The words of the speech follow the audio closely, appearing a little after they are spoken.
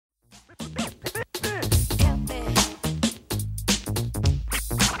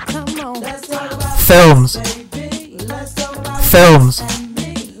Films. Films. Films.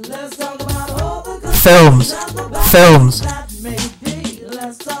 Films.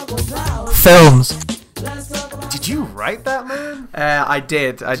 Films. Did you write that, man? I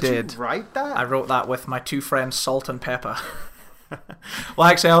did. Did you write that? I wrote that with my two friends, Salt and Pepper. Well,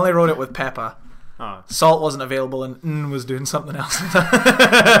 actually, I only wrote it with Pepper. Oh. Salt wasn't available and was doing something else.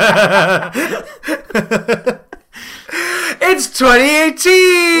 It's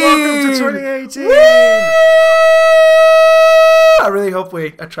 2018! Welcome to 2018! Woo! I really hope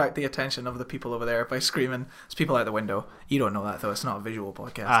we attract the attention of the people over there by screaming. There's people out the window. You don't know that, though. It's not a visual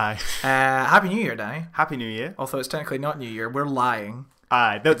podcast. Aye. Happy New Year, Danny. Happy New Year. Although it's technically not New Year. We're lying.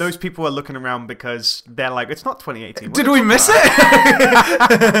 Aye. Those people are looking around because they're like, it's not 2018. Did we miss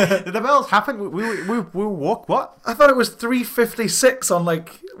it? Did the bells happen? We walk what? I thought it was 3:56 on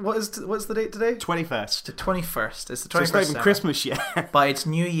what's the date today? 21st. The 21st. It's the 21st. So it's not even Christmas yet. But it's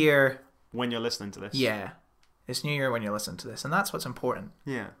New Year. When you're listening to this. Yeah. It's New Year when you listen to this, and that's what's important.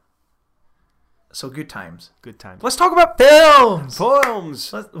 Yeah. So good times. Good times. Let's talk about films. Films.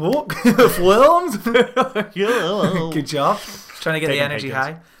 Films. Good job. Trying to get the energy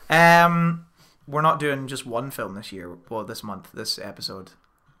high. We're not doing just one film this year. Well, this month, this episode.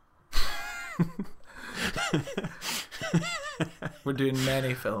 We're doing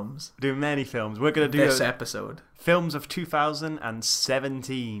many films. We're going to do this episode. Films of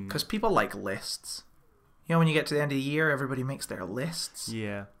 2017. Because people like lists. You know, when you get to the end of the year, everybody makes their lists.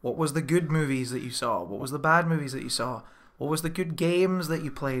 Yeah. What was the good movies that you saw? What was the bad movies that you saw? What was the good games that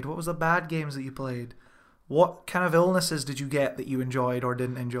you played? What was the bad games that you played? What kind of illnesses did you get that you enjoyed or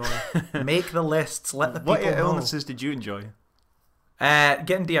didn't enjoy? Make the lists. Let the people know. What illnesses did you enjoy?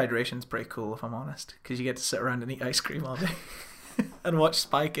 Getting dehydration is pretty cool, if I'm honest, because you get to sit around and eat ice cream all day and watch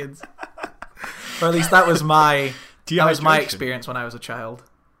Spy Kids. Or at least that was my experience when I was a child.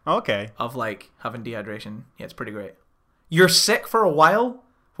 Okay. Of having dehydration. Yeah, it's pretty great. You're sick for a while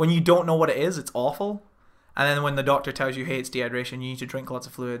when you don't know what it is. It's awful. And then when the doctor tells you, hey, it's dehydration, you need to drink lots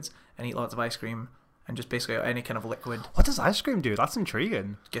of fluids and eat lots of ice cream and just basically any kind of liquid. What does ice cream do? That's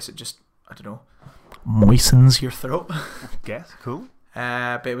intriguing. Guess it just, I don't know, moistens your throat. Guess. Cool.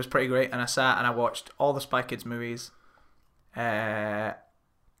 But it was pretty great. And I sat and I watched all the Spy Kids movies in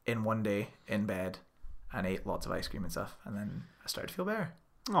one day in bed and ate lots of ice cream and stuff. And then I started to feel better.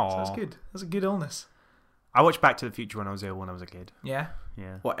 Aww. So that's good. That's a good illness. I watched Back to the Future when I was ill when I was a kid. Yeah?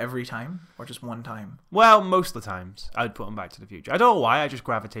 Yeah. What, every time? Or just one time? Well, most of the times I would put on Back to the Future. I don't know why, I just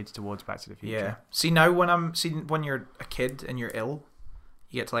gravitated towards Back to the Future. Yeah. See, now when you're a kid and you're ill,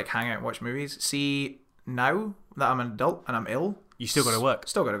 you get to hang out and watch movies. See, now that I'm an adult and I'm ill, you still got to work.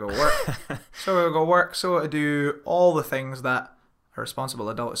 Still got to go work. Still got to go work. Still got to do all the things that a responsible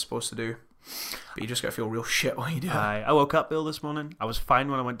adult is supposed to do. But you just gotta feel real shit while you do it. I woke up ill this morning. I was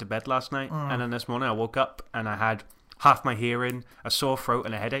fine when I went to bed last night, and then this morning I woke up and I had half my hearing, a sore throat,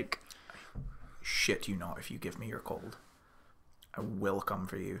 and a headache. Shit you not if you give me your cold. I will come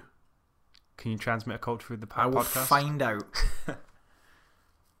for you. Can you transmit a cold through the podcast? I will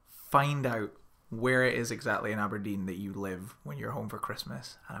find out where it is exactly in Aberdeen that you live when you're home for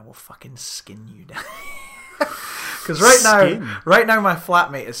Christmas, and I will fucking skin you down. Because right now my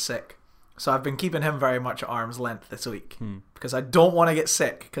flatmate is sick. So I've been keeping him very much at arm's length this week because I don't want to get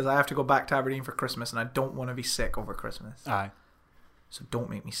sick because I have to go back to Aberdeen for Christmas and I don't want to be sick over Christmas. Aye. So don't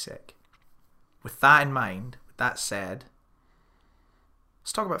make me sick. With that in mind, with that said,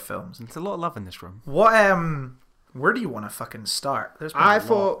 let's talk about films. There's a lot of love in this room. What where do you want to fucking start? I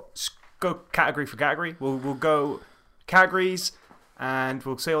thought go category for category. We'll go categories. And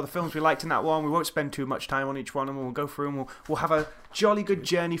we'll say all the films we liked in that one. We won't spend too much time on each one, and we'll go through and we'll have a jolly good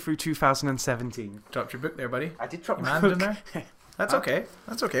journey through 2017. Dropped your book there, buddy. I did drop my book in there. That's okay.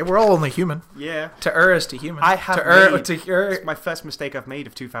 That's okay. We're all only human. Yeah. To err is to human. I have it's my first mistake I've made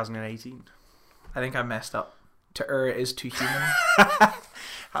of 2018. I think I messed up. To err is to human.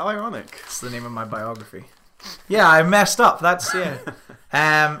 How ironic. It's the name of my biography. Yeah, I messed up. That's yeah.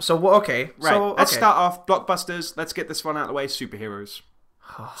 Okay. Right. So let's start off blockbusters. Let's get this one out of the way. Superheroes.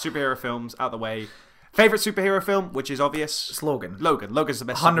 Superhero films out of the way. Favorite superhero film, which is obvious. It's Logan. Logan's the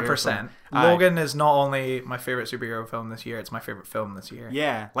best. 100%. Logan is not only my favorite superhero film this year. It's my favorite film this year.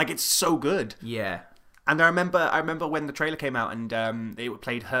 Yeah, it's so good. Yeah. And I remember when the trailer came out and it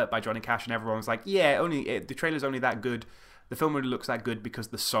played "Hurt" by Johnny Cash, and everyone was like, "Yeah, the trailer's only that good. The film only looks that good because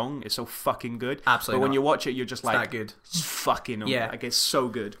the song is so fucking good." Absolutely. But when you watch it, you're just it's that good. It's fucking it's so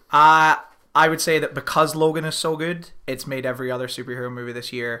good. I would say that because Logan is so good, it's made every other superhero movie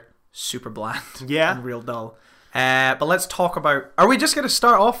this year super bland. Yeah. And real dull. But let's talk about. Are we just going to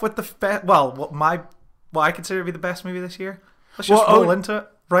start off with what I consider to be the best movie this year? Let's just roll into it.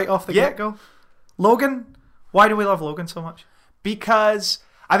 right off the get-go. Logan, why do we love Logan so much? Because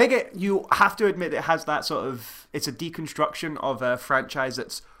I think you have to admit it has that sort of... It's a deconstruction of a franchise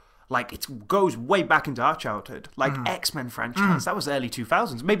that's like... It goes way back into our childhood. Like X-Men franchise. That was early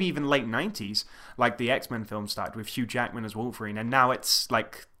 2000s. Maybe even late 90s. Like the X-Men film started with Hugh Jackman as Wolverine. And now it's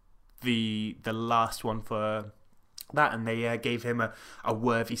like the last one for that. And they gave him a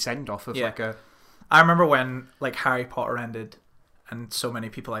worthy send-off of like a... I remember when like Harry Potter ended... And so many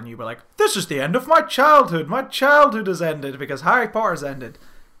people I knew were like, this is the end of my childhood. My childhood has ended because Harry Potter's ended.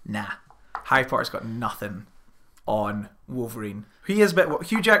 Nah. Harry Potter's got nothing on Wolverine. Hugh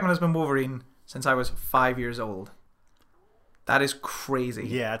Jackman has been Wolverine since I was 5 years old. That is crazy.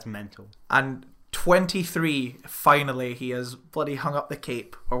 Yeah, that's mental. And 23, finally, he has bloody hung up the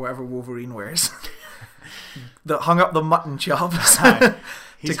cape or whatever Wolverine wears. Hung up the mutton chops to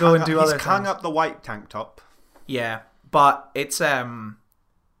go and do other things. He's hung up the white tank top. Yeah. But it's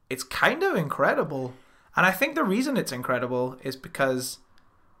kind of incredible. And I think the reason it's incredible is because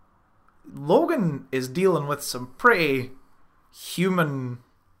Logan is dealing with some pretty human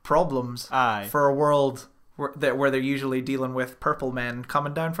problems for a world where they're usually dealing with purple men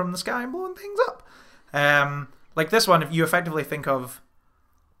coming down from the sky and blowing things up. Like this one, if you effectively think of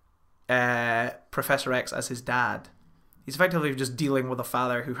Professor X as his dad, he's effectively just dealing with a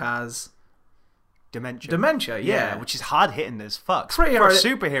father who has... Dementia, yeah. Which is hard-hitting as fuck. Pretty for hard. A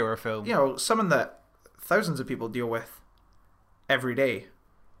superhero film. You know, something that thousands of people deal with every day.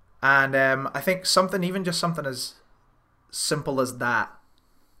 And I think even something as simple as that,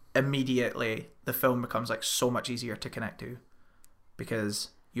 immediately the film becomes like so much easier to connect to.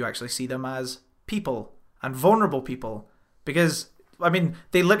 Because you actually see them as people and vulnerable people. Because, I mean,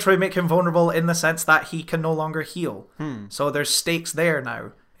 they literally make him vulnerable in the sense that he can no longer heal. So there's stakes there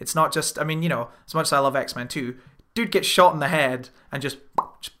now. It's not just, I mean, you know, as much as I love X-Men 2, dude gets shot in the head and just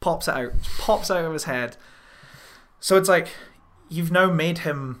pops it out. Just pops out of his head. So it's like, you've now made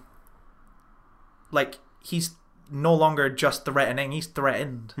him, like, he's no longer just threatening, he's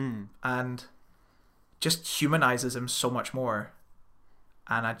threatened. And just humanizes him so much more.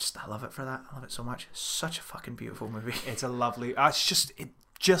 And I love it for that. I love it so much. Such a fucking beautiful movie. It's a lovely, it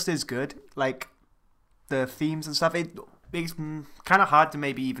just is good. Like, the themes and stuff, it's kind of hard to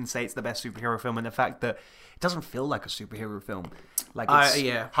maybe even say it's the best superhero film, and the fact that it doesn't feel like a superhero film. Like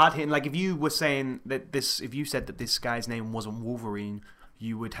it's hard hitting. Like if you were saying that if you said that this guy's name wasn't Wolverine,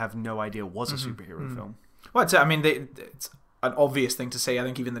 you would have no idea it was a superhero film. Well, I mean, it's an obvious thing to say. I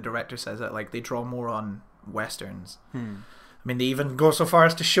think even the director says it. Like they draw more on westerns. I mean, they even go so far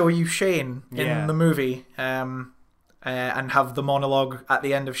as to show you Shane in the movie, and have the monologue at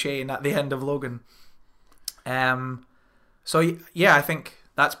the end of Shane at the end of Logan. So yeah, I think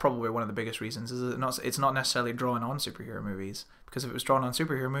that's probably one of the biggest reasons. It's not necessarily drawn on superhero movies, because if it was drawn on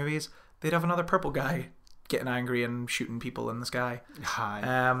superhero movies, they'd have another purple guy getting angry and shooting people in the sky.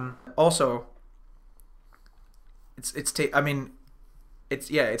 Also, it's taken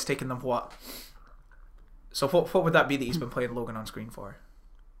them what? So what would that be that he's been playing Logan on screen for?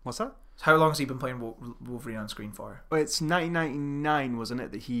 What's that? How long has he been playing Wolverine on screen for? Well, it's 1999, wasn't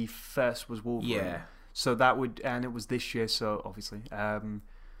it, that he first was Wolverine? Yeah. So and it was this year, so obviously.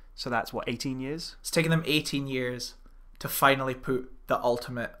 So that's what, 18 years? It's taken them 18 years to finally put the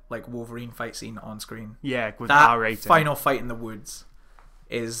ultimate like Wolverine fight scene on screen. Yeah, with that R-rating. Final fight in the woods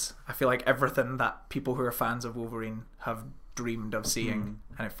is, I feel like, everything that people who are fans of Wolverine have dreamed of seeing,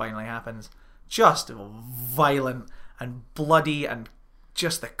 and it finally happens. Just violent and bloody and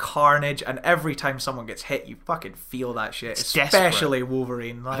just the carnage, and every time someone gets hit, you fucking feel that shit. It's especially desperate.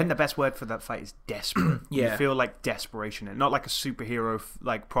 Wolverine. I think the best word for that fight is desperate. You feel like desperation, and not like a superhero,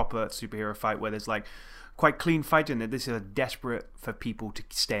 like proper superhero fight where there's like quite clean fighting. This is desperate for people to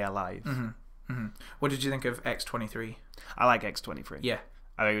stay alive. What did you think of X-23? I like X-23. Yeah.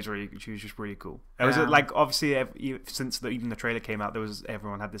 I think she was just really cool. It was like, obviously, since even the trailer came out,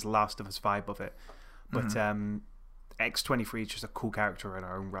 everyone had this Last of Us vibe of it. But X-23 is just a cool character in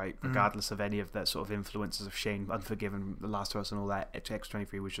our own right, regardless of any of that sort of influences of Shane, Unforgiven, The Last of Us, and all that.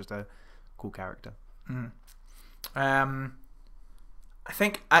 X-23 was just a cool character. I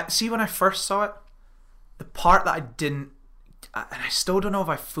think, when I first saw it, the part that I didn't, and I still don't know if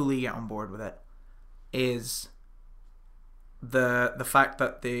I fully get on board with it, is the fact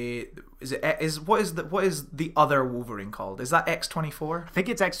that what is the other Wolverine called? Is that X-24? I think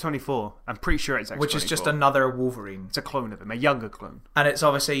it's X-24. I'm pretty sure it's X-24. Which is just another Wolverine. It's a clone of him, a younger clone. And it's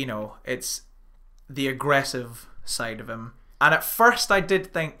obviously, it's the aggressive side of him. And at first I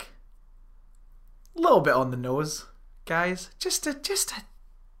did think, a little bit on the nose, guys. Just a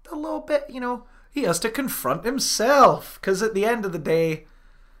little bit, he has to confront himself. Because at the end of the day,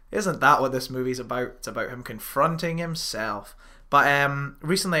 isn't that what this movie's about? It's about him confronting himself. But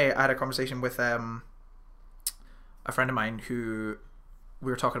recently I had a conversation with a friend of mine who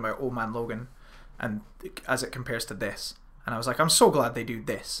we were talking about Old Man Logan and as it compares to this, and I was like, I'm so glad they do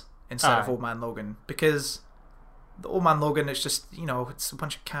this instead of Old Man Logan, because the Old Man Logan, it's just, you know, it's a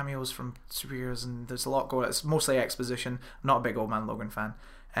bunch of cameos from superheroes and there's a lot going on. It's mostly exposition. I'm not a big Old Man Logan fan.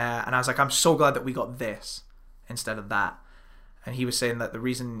 And I was like, I'm so glad that we got this instead of that. And he was saying that the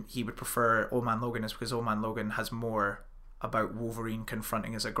reason he would prefer Old Man Logan is because Old Man Logan has more about Wolverine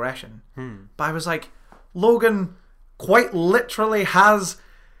confronting his aggression. But I was like, Logan quite literally has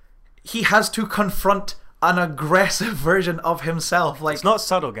to confront an aggressive version of himself. Like, it's not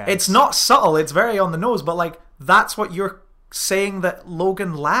subtle, guys. It's not subtle. It's very on the nose. But like, that's what you're saying that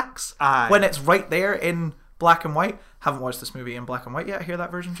Logan lacks when it's right there in black and white. Haven't watched this movie in black and white yet. I hear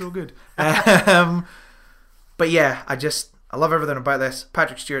that version's real good. But yeah, I love everything about this.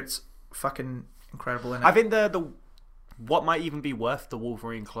 Patrick Stewart's fucking incredible in it. I think the what might even be worth the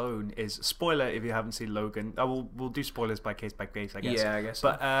Wolverine clone is, spoiler if you haven't seen Logan. We'll do spoilers by case, I guess. Yeah, I guess.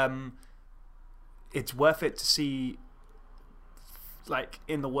 But it's worth it to see, like,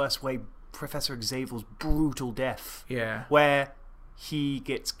 in the worst way, Professor Xavier's brutal death. Yeah. Where he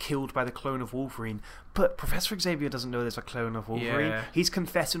gets killed by the clone of Wolverine, but Professor Xavier doesn't know there's a clone of Wolverine. Yeah. He's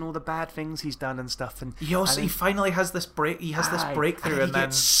confessing all the bad things he's done and stuff, and he finally has this breakthrough, and then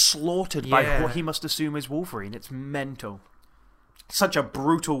gets slaughtered by what he must assume is Wolverine. It's mental. Such a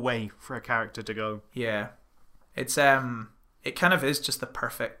brutal way for a character to go. Yeah, it's it kind of is just the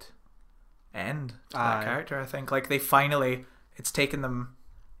perfect end to that character. I think, like, it's taken them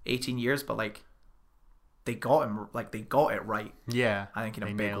 18 years, but like, they got it right. Yeah, I think in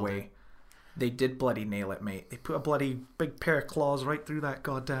a big way. They did bloody nail it, mate. They put a bloody big pair of claws right through that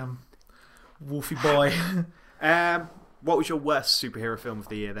goddamn wolfy boy. What was your worst superhero film of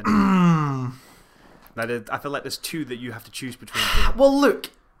the year then? I feel like there's two that you have to choose between. Well, look.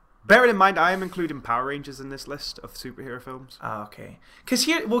 Bearing in mind, I am including Power Rangers in this list of superhero films. Oh, okay. Because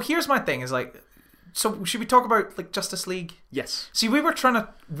here's my thing. Is like, so should we talk about like Justice League? Yes. See, we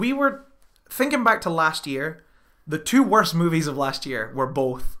were thinking back to last year. The two worst movies of last year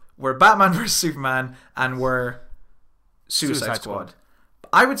were Batman vs Superman and were Suicide Squad.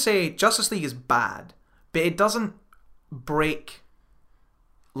 I would say Justice League is bad, but it doesn't break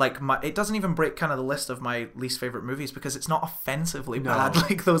it doesn't even break kind of the list of my least favorite movies, because it's not offensively bad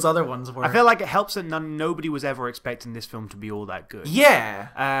like those other ones were. I feel like it helps that nobody was ever expecting this film to be all that good.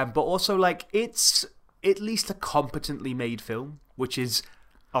 Yeah. But also, like, it's at least a competently made film, which is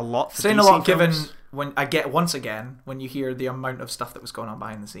a lot for saying DC a lot films. Given when you hear the amount of stuff that was going on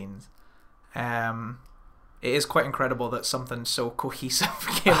behind the scenes. It is quite incredible that something so cohesive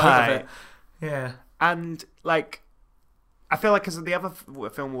came out of it. Yeah. And, like, I feel like, because the other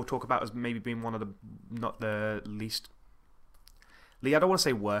film we'll talk about as maybe being one of not the least... I don't want to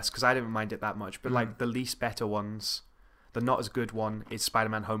say worse, because I didn't mind it that much, but like the least better ones, the not as good one, is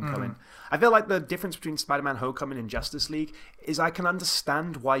Spider-Man Homecoming. I feel like the difference between Spider-Man Homecoming and Justice League is I can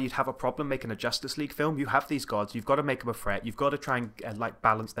understand why you'd have a problem making a Justice League film. You have these gods, you've got to make them a threat, you've got to try and like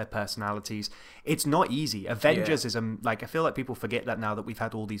balance their personalities. It's not easy. Avengers is I feel like people forget that now that we've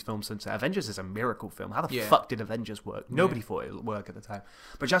had all these films since. Avengers is a miracle film. How the fuck did Avengers work? Nobody thought it would work at the time.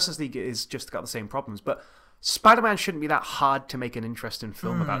 But Justice League is just got the same problems. But Spider-Man shouldn't be that hard to make an interesting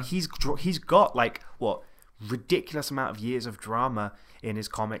film about. He's got like ridiculous amount of years of drama in his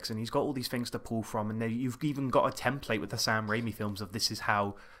comics, and he's got all these things to pull from, and you've even got a template with the Sam Raimi films of this is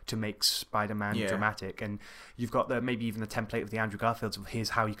how to make Spider-Man dramatic, and you've got maybe even the template of the Andrew Garfields of here's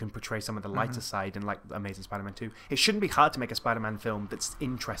how you can portray some of the lighter side in like Amazing Spider-Man 2. It shouldn't be hard to make a Spider-Man film that's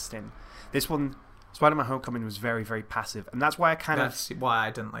interesting. This one, Spider-Man Homecoming, was very, very passive, and that's why that's why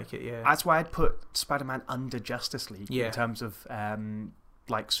I didn't like it. Yeah, that's why I'd put Spider-Man under Justice League in terms of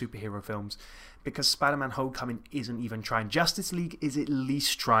like superhero films, because Spider-Man Homecoming isn't even trying. Justice League is at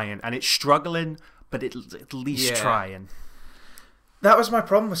least trying, and it's struggling, but it's at least trying. That was my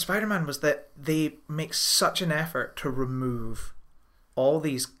problem with Spider-Man, was that they make such an effort to remove all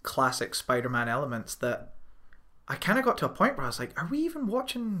these classic Spider-Man elements that I kind of got to a point where I was like, are we even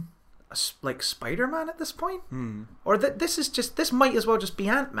watching like Spider-Man at this point? Or that this might as well just be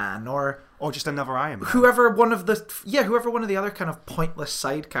Ant-Man or just another Iron Man. Whoever one of the other kind of pointless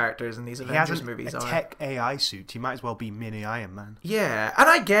side characers in these Avengers movies are. He has a tech AI suit. He might as well be mini Iron Man. Yeah, and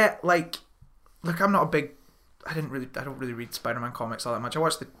I get like, look, I'm not a big. I don't really read Spider-Man comics all that much. I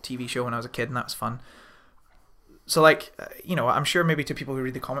watched the TV show when I was a kid, and that was fun. So like, I'm sure maybe to people who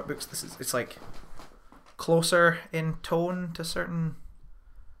read the comic books, it's like closer in tone to certain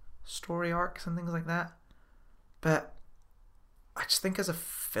story arcs and things like that. But I just think as a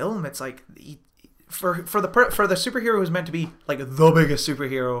film, it's like for the superhero who's meant to be like the biggest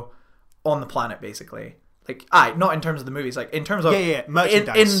superhero on the planet, basically. Like, not in terms of the movies, like in terms of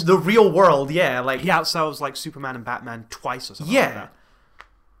merchandise in the real world, like he outsells like Superman and Batman twice or something. Like that.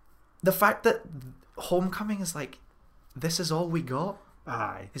 The fact that Homecoming is like, this is all we got.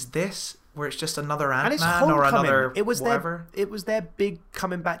 Is this where it's just another Ant-Man or another whatever? It was their big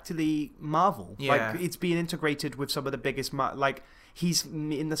coming back to the Marvel. Yeah. Like, it's being integrated with some of the biggest. Like, he's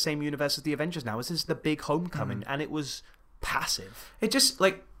in the same universe as the Avengers now. This is the big Homecoming, and it was passive. It just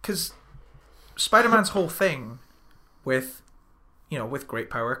like because Spider-Man's whole thing with great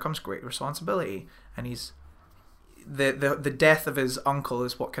power comes great responsibility, and he's the death of his uncle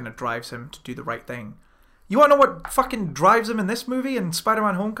is what kind of drives him to do the right thing. You want to know what fucking drives him in this movie and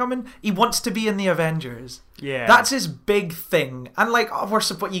Spider-Man Homecoming? He wants to be in the Avengers. Yeah, that's his big thing. And like,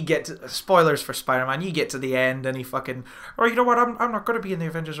 what you get to, spoilers for Spider-Man, you get to the end and he fucking, or you know what? I'm not going to be in the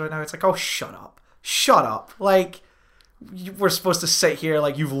Avengers right now. It's like, oh, shut up. Like, we're supposed to sit here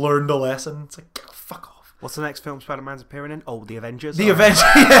like you've learned a lesson. It's like, fuck off. What's the next film Spider-Man's appearing in? Oh, the Avengers. The Avengers.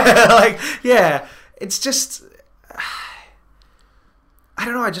 Yeah. It's just. I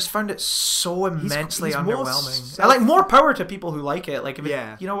don't know. I just found it so immensely he's underwhelming. I like more power to people who like it. Like,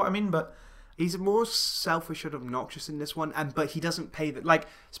 you know what I mean. But he's more selfish and obnoxious in this one, but he doesn't pay that. Like,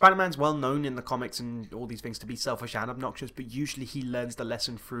 Spider-Man's well known in the comics and all these things to be selfish and obnoxious, but usually he learns the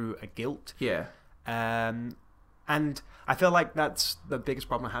lesson through a guilt. Yeah. And I feel like that's the biggest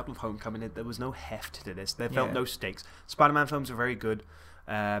problem I had with Homecoming. There was no heft to this. There felt no stakes. Spider-Man films are very good.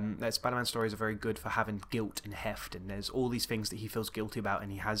 Spider-Man stories are very good for having guilt and heft, and there's all these things that he feels guilty about,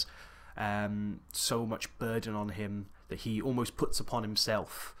 and he has so much burden on him that he almost puts upon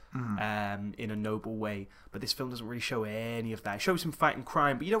himself in a noble way. But this film doesn't really show any of that. It shows him fighting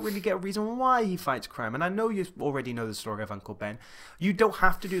crime, but you don't really get a reason why he fights crime. And I know you already know the story of Uncle Ben. You don't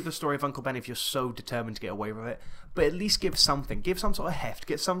have to do the story of Uncle Ben if you're so determined to get away with it, but at least give something. Give some sort of heft.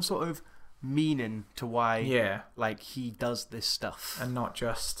 Get some sort of meaning to why like he does this stuff, and not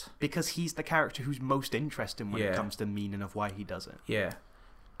just because he's the character who's most interesting when it comes to meaning of why he does it.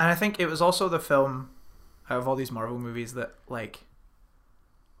 And I think it was also the film out of all these Marvel movies that like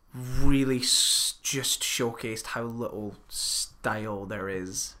really just showcased how little style there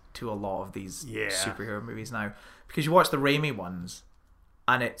is to a lot of these superhero movies now, because you watch the Raimi ones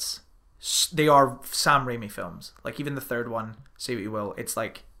and they are Sam Raimi films. Like, even the third one, say what you will, it's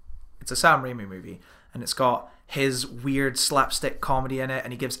like it's a Sam Raimi movie, and it's got his weird slapstick comedy in it,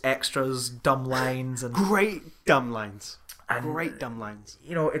 and he gives extras dumb lines and great dumb lines.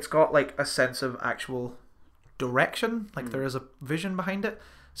 You know, it's got like a sense of actual direction, like there is a vision behind it.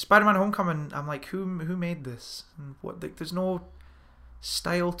 Spider-Man Homecoming, I'm like, who made this? And what? Like, there's no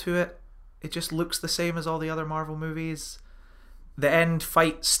style to it. It just looks the same as all the other Marvel movies. The end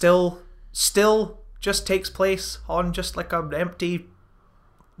fight still just takes place on just like an empty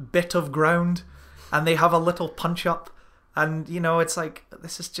bit of ground, and they have a little punch up, and it's like,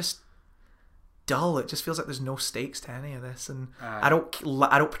 this is just dull. It just feels like there's no stakes to any of this, and I don't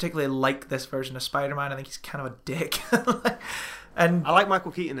particularly like this version of Spider-Man. I think he's kind of a dick. And I like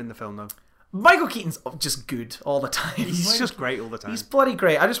Michael Keaton in the film though. Michael Keaton's just good all the time. He's just great all the time. He's bloody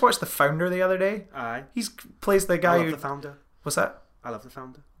great. I just watched The Founder the other day. He plays the guy The Founder. What's that? I love The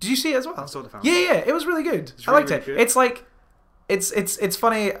Founder. Did you see it as well? I saw The Founder. Yeah, it was really good. I liked it. Good. It's like it's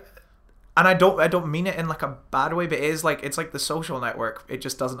funny, and I don't mean it in like a bad way, but it is like, it's like The Social Network. It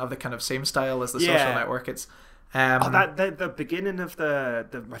just doesn't have the kind of same style as The Social Network. It's the beginning of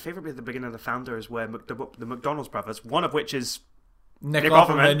my favorite bit at the beginning of The Founder is where the McDonald's brothers, one of which is Nick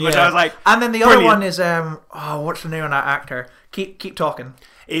Offerman, which I was like, and then the other one is what's the name of that actor? Keep talking.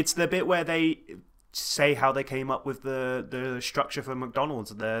 It's the bit where they say how they came up with the structure for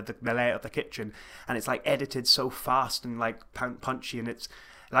McDonald's, the layout of the kitchen, and it's like edited so fast and like punchy, and it's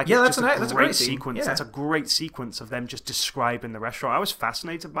like, that's a great sequence. Yeah. That's a great sequence of them just describing the restaurant. I was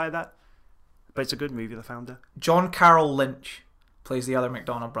fascinated by that, but it's a good movie, The Founder. John Carroll Lynch plays the other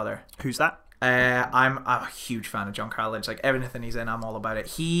McDonald brother. Who's that? I'm a huge fan of John Carroll Lynch. Like, everything he's in, I'm all about it.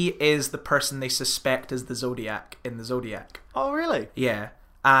 He is the person they suspect is the Zodiac in the Zodiac. Oh, really? Yeah.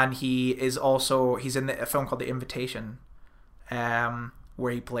 And he's in a film called The Invitation,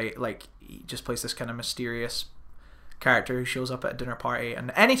 where he just plays this kind of mysterious character who shows up at a dinner party.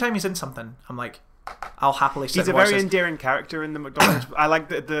 And anytime he's in something, I'm like, I'll happily sit and watch this. He's a very endearing character in the McDonald's. I like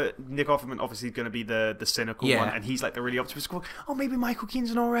the Nick Offerman, obviously going to be the cynical one, and he's like the really optimistic one. Oh, maybe Michael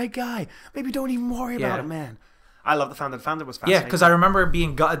Keaton's an alright guy. Maybe don't even worry about it, man. I love The Founder. The Founder was fascinating. Yeah, because I remember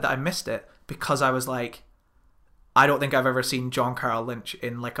being gutted that I missed it, because I was like, I don't think I've ever seen John Carroll Lynch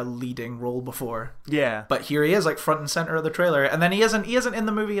in like a leading role before. Yeah. But here he is, like front and center of the trailer, and then he isn't in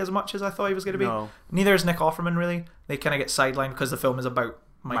the movie as much as I thought he was going to be. No. Neither is Nick Offerman really. They kind of get sidelined because the film is about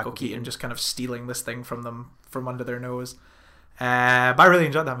Michael Keaton just kind of stealing this thing from them from under their nose. But I really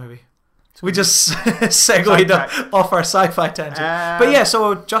enjoyed that movie. We just segued off our sci-fi tangent. But yeah,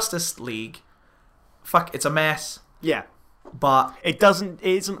 so Justice League, fuck, it's a mess. Yeah. But it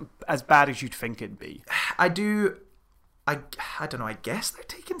isn't as bad as you'd think it'd be. I don't know, I guess they're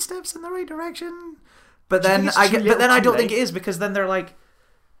taking steps in the right direction. But then I don't think it is, because then they're like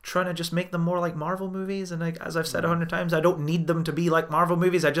trying to just make them more like Marvel movies, and like, as I've said 100 times, I don't need them to be like Marvel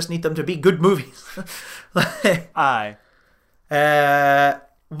movies, I just need them to be good movies. Aye.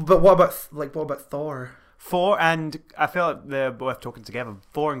 But what about Thor? Thor, and I feel like they're worth talking together.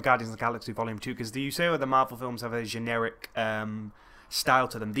 Thor and Guardians of the Galaxy Volume 2, because you say the Marvel films have a generic style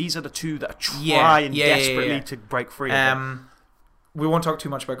to them. These are the two that are trying desperately to break free. We won't talk too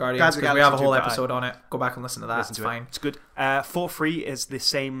much about Guardians because we have a whole episode on it. Go back and listen to that. It's fine. It's good. Thor 3 is the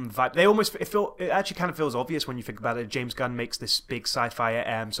same vibe. It actually kind of feels obvious when you think about it. James Gunn makes this big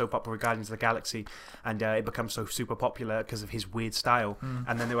sci-fi soap opera, Guardians of the Galaxy, and it becomes so super popular because of his weird style.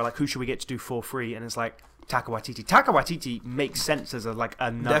 And then they were like, who should we get to do Thor 3? And it's like, Taika Waititi. Taika Waititi makes sense as another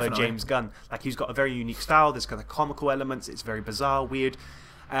Definitely. James Gunn. Like, he's got a very unique style. There's kind of comical elements. It's very bizarre, weird.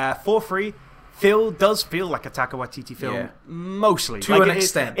 Thor 3 does feel like a Taika Waititi film, mostly to an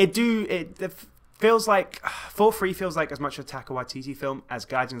extent. It feels like Thor 3 feels like as much a Taika Waititi film as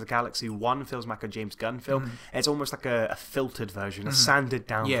Guardians of the Galaxy 1 feels like a James Gunn film. It's almost like a filtered version, a sanded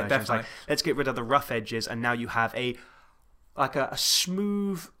down version. Definitely. It's like, let's get rid of the rough edges, and now you have a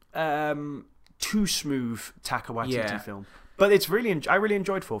smooth, too smooth Taika Waititi film. But it's really, I really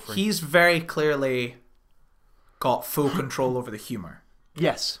enjoyed Thor 3. He's very clearly got full control over the humor.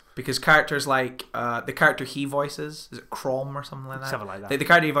 Yes. Because characters like the character he voices, is it Crom or something like that? Something like that. The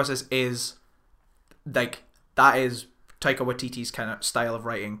character he voices is like, that is Taika Waititi's kind of style of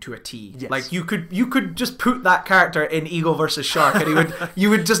writing to a T. Yes. Like, you could just put that character in Eagle versus Shark and you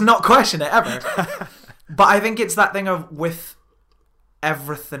would just not question it ever. But I think it's that thing of, with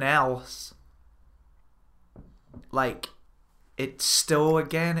everything else, like, it's still,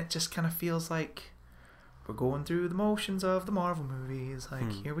 again, it just kind of feels like we're going through the motions of the Marvel movies.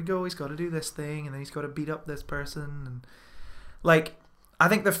 Like, here we go, he's got to do this thing, and then he's got to beat up this person. And like, I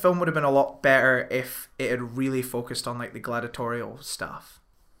think the film would have been a lot better if it had really focused on like the gladiatorial stuff.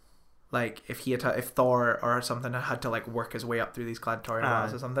 Like, if Thor or something had to like work his way up through these gladiatorial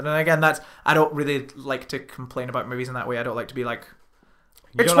battles or something. And again, I don't really like to complain about movies in that way. I don't like to be like,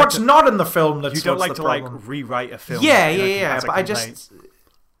 it's what's not in the film that's you don't what's like the to problem. Like rewrite a film. Yeah. But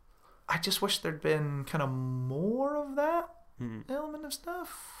I just wish there'd been kind of more of that element of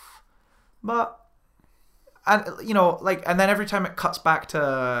stuff. But, and you know, like, and then every time it cuts back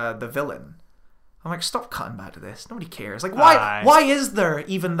to the villain, I'm like, stop cutting back to this. Nobody cares. Like, why is there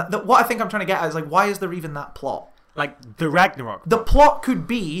even that? What I think I'm trying to get at is like, why is there even that plot? Like the Ragnarok. The plot could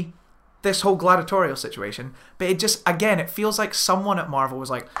be this whole gladiatorial situation, but it just, again, it feels like someone at Marvel was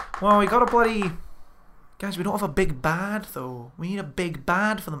like, well, we got a bloody... Guys, we don't have a big bad, though. We need a big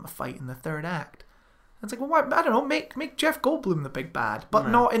bad for them to fight in the third act. And it's like, well, why, I don't know, make Jeff Goldblum the big bad, but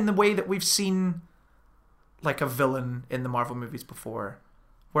not in the way that we've seen, like, a villain in the Marvel movies before.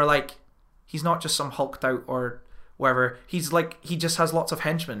 Where, like, he's not just some hulked out or whatever. He's like, he just has lots of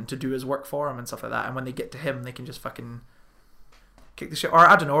henchmen to do his work for him and stuff like that. And when they get to him, they can just fucking kick the shit. Or,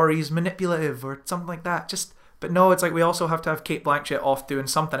 I don't know, or he's manipulative or something like that. But no, it's like we also have to have Cate Blanchett off doing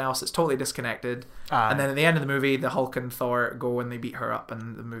something else that's totally disconnected. And then at the end of the movie, the Hulk and Thor go and they beat her up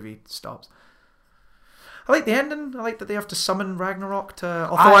and the movie stops. I like the ending. I like that they have to summon Ragnarok to...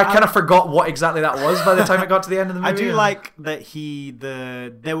 Although I kind of forgot what exactly that was by the time it got to the end of the movie. I do like that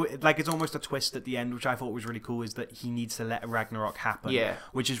it's almost a twist at the end, which I thought was really cool, is that he needs to let Ragnarok happen. Yeah.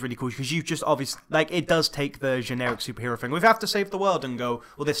 Which is really cool, because you just obviously... Like, it does take the generic superhero thing. We have to save the world and go,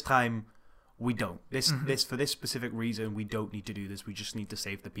 well, this time... We don't. This for this specific reason, we don't need to do this. We just need to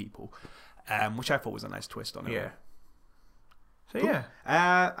save the people, which I thought was a nice twist on it. Yeah. So cool. Yeah,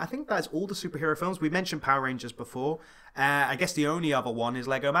 I think that's all the superhero films. We mentioned Power Rangers before. I guess the only other one is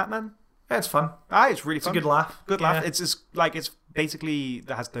Lego Batman. Yeah, it's fun. It's really fun. It's a good laugh. Good laugh. It's basically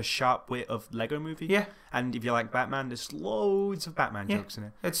that has the sharp wit of Lego Movie. Yeah. And if you like Batman, there's loads of Batman jokes in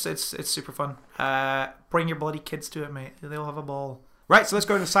it. It's super fun. Bring your bloody kids to it, mate. They'll have a ball. Right, so let's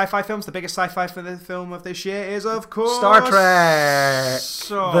go into sci-fi films. The biggest sci-fi film of this year is, of course... Star Trek!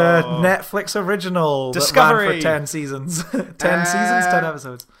 The Netflix original Discovery. That ran for 10 seasons. 10 seasons, 10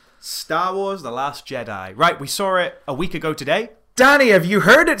 episodes. Star Wars The Last Jedi. Right, we saw it a week ago today. Danny, have you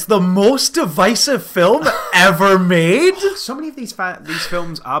heard it's the most divisive film ever made? So many of these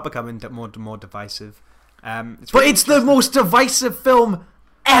films are becoming more divisive. It's the most divisive film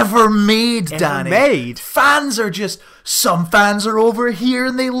ever made, Danny. Fans are just... Some fans are over here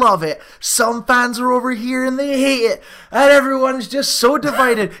and they love it. Some fans are over here and they hate it. And everyone's just so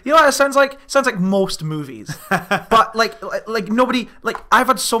divided. You know what it sounds like? It sounds like most movies. But, like nobody... Like, I've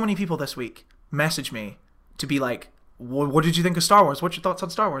had so many people this week message me to be like, what did you think of Star Wars? What's your thoughts on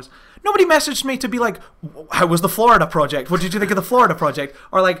Star Wars? Nobody messaged me to be like, how was the Florida Project? What did you think of the Florida Project?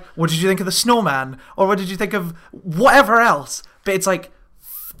 Or like, what did you think of the Snowman? Or what did you think of whatever else? But it's like,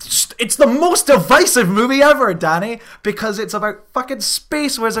 it's the most divisive movie ever, Danny, because it's about fucking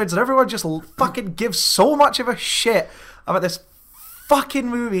space wizards and everyone just fucking gives so much of a shit about this fucking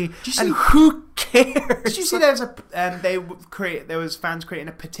movie. And who cares? Did you see there was fans creating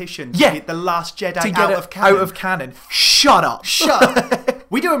a petition to get The Last Jedi out of canon? Shut up.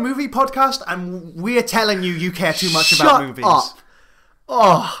 We do a movie podcast and we're telling you care too much about movies. Up.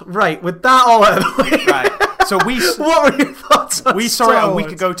 Oh, right. With that all out of the way. Right. So what were your thoughts on we saw it a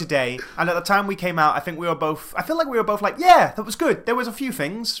week ago today, and at the time we came out, I feel like we were both like, yeah, that was good. There was a few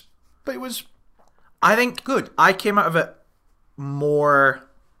things, but it was, I think, good. I came out of it more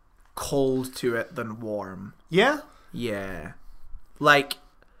cold to it than warm. Yeah? Yeah. Like,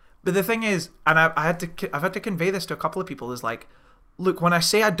 but the thing is, and I've had to convey this to a couple of people, is like, look, when I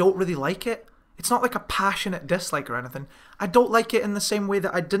say I don't really like it, it's not like a passionate dislike or anything. I don't like it in the same way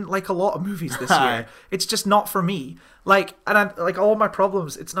that I didn't like a lot of movies this year. It's just not for me. Like, and like all my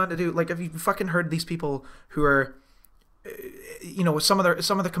problems, it's not to do, like, have you fucking heard these people who are, you know, some of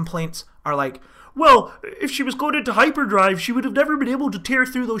the complaints are like, well, if she was going into hyperdrive, she would have never been able to tear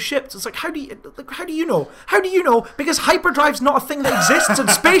through those ships. It's like, how do you know? How do you know? Because hyperdrive's not a thing that exists, and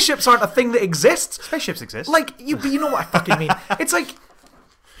spaceships aren't a thing that exists. Spaceships exist. Like, you know what I fucking mean. It's like,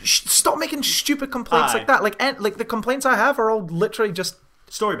 stop making stupid complaints like that. Like the complaints I have are all literally just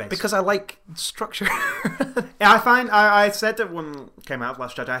story-based. Because I like structure. Yeah, I find, I said that when it came out of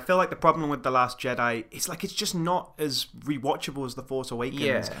Last Jedi, I feel like the problem with The Last Jedi is like it's just not as rewatchable as The Force Awakens.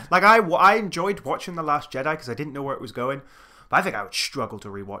 Yeah. Like I enjoyed watching The Last Jedi because I didn't know where it was going, but I think I would struggle to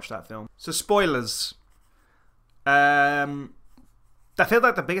rewatch that film. So spoilers. I feel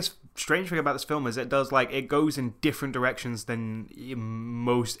like the biggest strange thing about this film is it goes in different directions than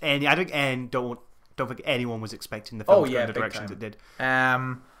most any. I don't think anyone was expecting the film to go in the directions it did.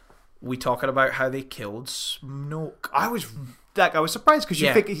 We talking about how they killed Snoke. I was surprised because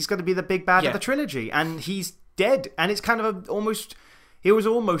you think he's going to be the big bad of the trilogy, and he's dead, and it's kind of he was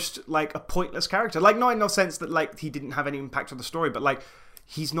almost like a pointless character. Like, not in the sense that like he didn't have any impact on the story, but like,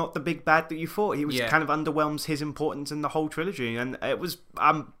 he's not the big bad that you thought. He was kind of underwhelms his importance in the whole trilogy, and it was.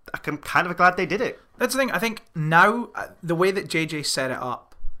 I'm kind of glad they did it. That's the thing. I think now the way that JJ set it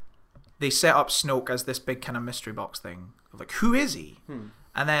up, they set up Snoke as this big kind of mystery box thing. Like, who is he?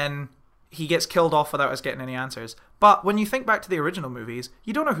 And then he gets killed off without us getting any answers. But when you think back to the original movies,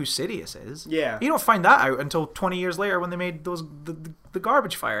 you don't know who Sidious is. Yeah. You don't find that out until 20 years later when they made those the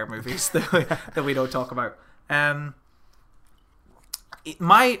Garbage Fire movies that we don't talk about. I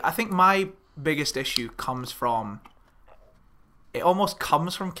think my biggest issue comes from killing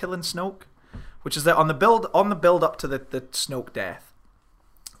Snoke, which is that on the build up to the Snoke death,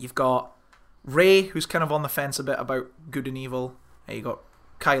 you've got Rey, who's kind of on the fence a bit about good and evil, and you got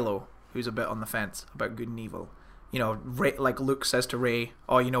Kylo, who's a bit on the fence about good and evil. You know, Rey, like Luke says to Rey,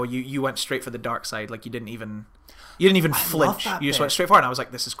 "Oh, you know, you went straight for the dark side. Like you didn't even flinch. You just went straight for it." And I was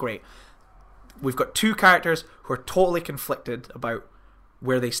like, "This is great." We've got two characters who are totally conflicted about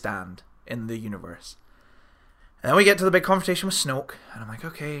where they stand in the universe. And then we get to the big confrontation with Snoke, and I'm like,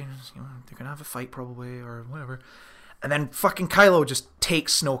 okay, they're gonna have a fight probably, or whatever. And then fucking Kylo just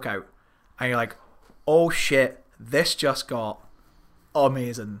takes Snoke out, and you're like, oh shit, this just got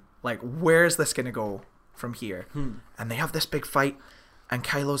amazing. Like, where's this gonna go from here? And they have this big fight, and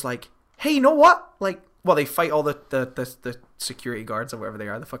Kylo's like, hey, you know what? Like, well, they fight all the security guards or whatever they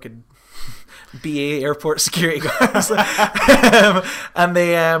are, the fucking BA airport security guards. And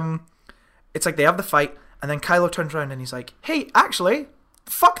they, it's like they have the fight, and then Kylo turns around and he's like, hey, actually,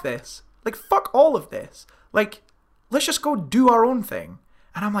 fuck this. Like, fuck all of this. Like, let's just go do our own thing.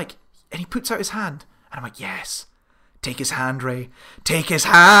 And I'm like, and he puts out his hand, and I'm like, yes, take his hand, Rey. Take his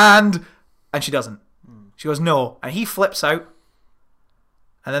hand. And she doesn't. She goes, no. And he flips out.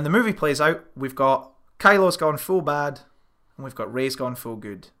 And then the movie plays out. We've got Kylo's gone full bad, and we've got Rey's gone full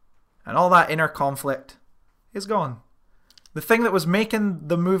good. And all that inner conflict is gone. The thing that was making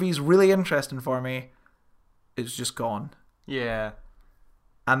the movies really interesting for me is just gone. Yeah.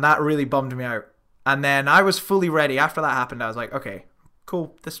 And that really bummed me out. And then I was fully ready. After that happened, I was like, okay,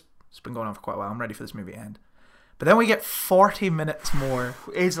 cool. This has been going on for quite a while. I'm ready for this movie to end. But then we get 40 minutes more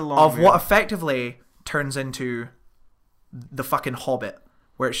of what effectively turns into the fucking Hobbit,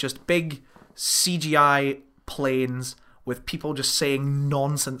 where it's just big CGI planes with people just saying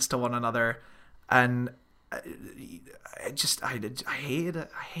nonsense to one another, and I hated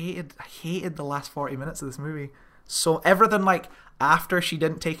it. I hated the last 40 minutes of this movie. So everything like after she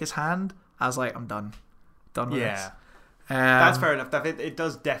didn't take his hand, I was like, I'm done with this. That's fair enough. It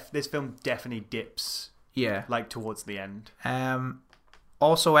does. This film definitely dips. Yeah, like towards the end.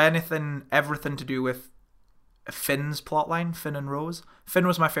 Also, everything to do with Finn's plotline, Finn and Rose. Finn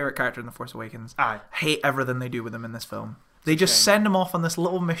was my favorite character in The Force Awakens. I hate everything they do with him in this film. They just send him off on this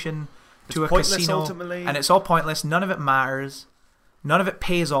little mission to a casino, ultimately. And it's all pointless. None of it matters. None of it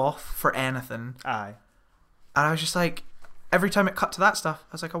pays off for anything. Aye. And I was just like, every time it cut to that stuff,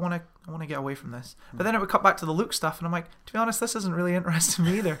 I was like, I want to get away from this. But then it would cut back to the Luke stuff, and I'm like, to be honest, this isn't really interesting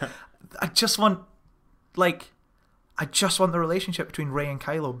me either. I just want the relationship between Rey and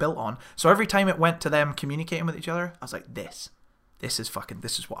Kylo built on. So every time it went to them communicating with each other, I was like, this is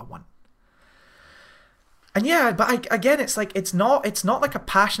what I want. And yeah, but again, it's like it's not like a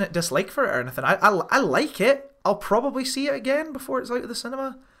passionate dislike for it or anything. I like it. I'll probably see it again before it's out of the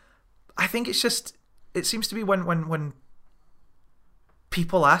cinema. I think it's just, it seems to be when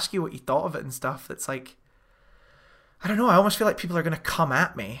people ask you what you thought of it and stuff, it's like, I don't know, I almost feel like people are going to come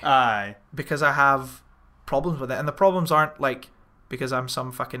at me. Aye. Because I have problems with it. And the problems aren't like because I'm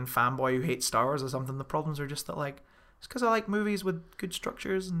some fucking fanboy who hates Star Wars or something. The problems are just that, like, it's because I like movies with good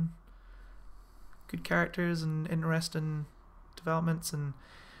structures and good characters and interesting developments, and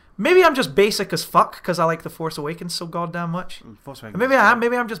maybe I'm just basic as fuck because I like The Force Awakens so goddamn much. Maybe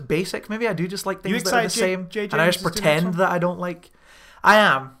I'm just basic. Maybe I do just like things that are the same, and I just pretend that I don't like. I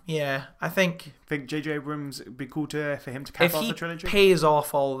am, yeah. I think J.J. Abrams, it'd be cool for him to cap off the trilogy. If he pays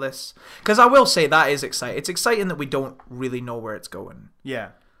off all this, because I will say that is exciting. It's exciting that we don't really know where it's going. Yeah.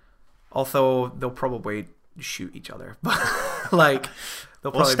 Although they'll probably shoot each other, like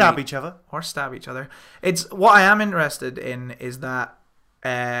they'll probably stab each other. It's what I am interested in is that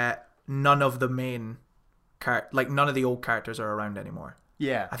none of the main none of the old characters are around anymore.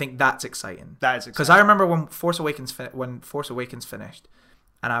 Yeah, I think that's exciting. That is exciting. Because I remember when Force Awakens finished,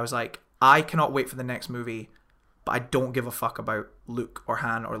 and I was like, I cannot wait for the next movie, but I don't give a fuck about Luke or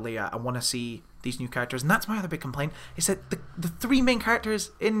Han or Leia. I want to see these new characters, and that's my other big complaint. Is that the three main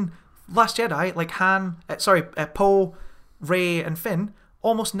characters in Last Jedi, like Poe, Rey, and Finn,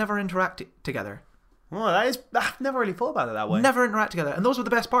 almost never interact together. Well, I've never really thought about it that way. Never interact together, and those were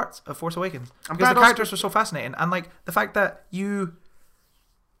the best parts of Force Awakens because the characters were so fascinating, and like the fact that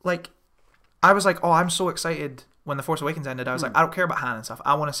I was like, oh, I'm so excited when The Force Awakens ended. I was like, I don't care about Han and stuff.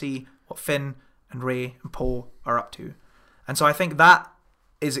 I want to see what Finn and Rey and Poe are up to. And so I think that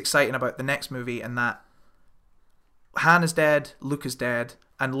is exciting about the next movie, and that Han is dead, Luke is dead,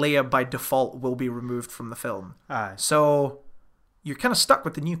 and Leia by default will be removed from the film. Aye. So you're kind of stuck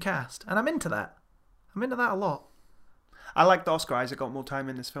with the new cast, and I'm into that. I'm into that a lot. I like that Oscar Isaac got more time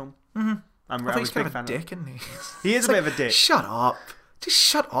in this film. Mm-hmm. I he's kind of a dick, isn't he? He is a bit of a dick. Shut up. Just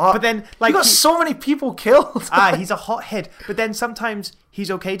shut up. But then, like, you got so many people killed. He's a hothead. But then sometimes he's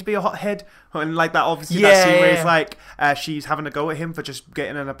okay to be a hothead. And like that, obviously, that scene where it's like she's having a go at him for just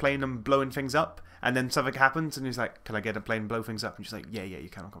getting in a plane and blowing things up. And then something happens, and he's like, "Can I get a plane and blow things up?" And she's like, "Yeah, you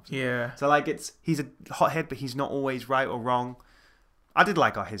can." Yeah. So like, he's a hothead, but he's not always right or wrong. I did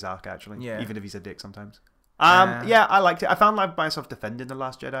like his arc actually, even if he's a dick sometimes. Yeah, I liked it. I found myself defending The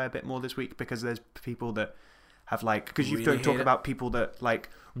Last Jedi a bit more this week because there's people that have because you've been talking about people that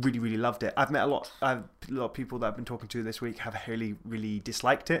really, really loved it. I've met a lot of people that I've been talking to this week have really, really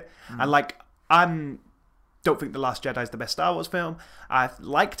disliked it. And I don't think The Last Jedi is the best Star Wars film. I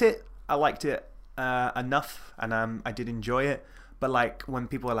liked it. I liked it enough, and I did enjoy it. But when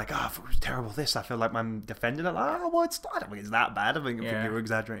people are like, "Oh, it was terrible," this, I feel like I'm defending it. I don't think it's that bad. I think you're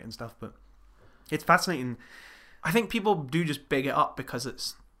exaggerating stuff, but it's fascinating. I think people do just big it up because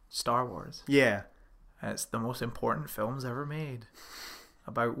it's Star Wars. Yeah. It's the most important films ever made.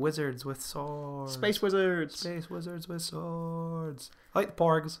 About wizards with swords. Space wizards. Space wizards with swords. I like the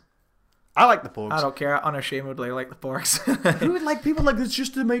Porgs. I like the Porgs. I don't care. I unashamedly like the Porgs. Who would like people it's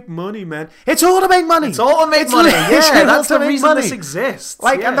just to make money, man? It's all to make money. It's all to make money. Yeah, that's the reason this exists.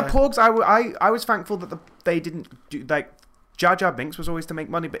 And the Porgs, I was thankful that they didn't do Jar Jar Binks was always to make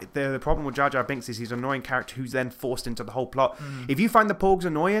money, but the problem with Jar Jar Binks is he's an annoying character who's then forced into the whole plot. If you find the Porgs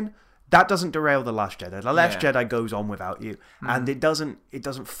annoying, that doesn't derail The Last Jedi. The Last Jedi goes on without you, and it doesn't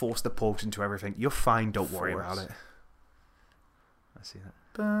force the Porgs into everything. You're fine. Don't worry about it. I see that.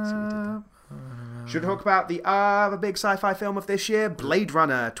 Should we talk about the other big sci-fi film of this year, Blade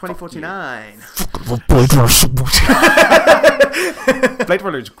Runner 2049? Blade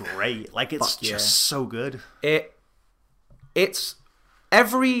Runner is great. Like, it's just so good. It's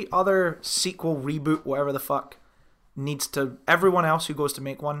every other sequel, reboot, whatever the fuck, needs to. Everyone else who goes to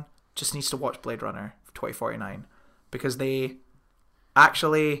make one just needs to watch Blade Runner 2049 because they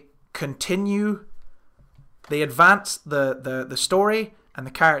actually continue. They advance the story and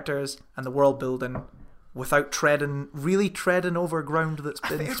the characters and the world building without really treading over ground that's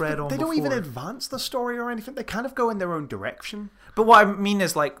been tread on before. They don't even advance the story or anything. They kind of go in their own direction. But what I mean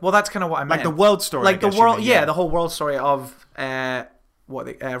is, like, well, that's kind of what I meant. Like the world story. Like the world, the whole world story of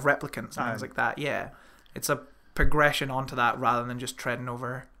replicants and things like that. Yeah, it's a progression onto that rather than just treading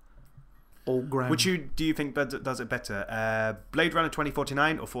over old ground. Do you think does it better? Blade Runner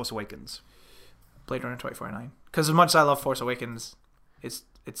 2049 or Force Awakens? Blade Runner 2049. Because as much as I love Force Awakens, it's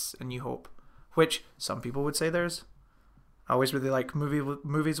A New Hope, which some people would say there's. I always really like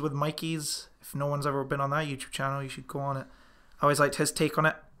movies with Mikey's. If no one's ever been on that YouTube channel, you should go on it. I always liked his take on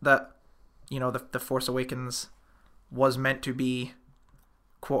it, that, you know, the Force Awakens was meant to be,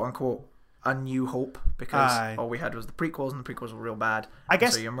 quote unquote, A New Hope, because all we had was the prequels, and the prequels were real bad. I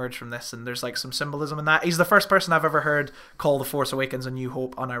guess. So you emerge from this, and there's like some symbolism in that. He's the first person I've ever heard call the Force Awakens A New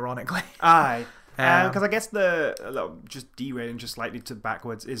Hope, unironically. Aye. Because I guess just derailing just slightly to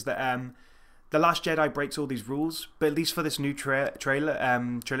backwards is that The Last Jedi breaks all these rules, but at least for this new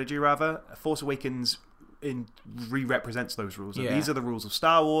trilogy, Force Awakens re-represents those rules. Yeah. These are the rules of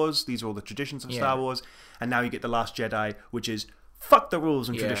Star Wars, these are all the traditions of Star Wars, and now you get The Last Jedi, which is fuck the rules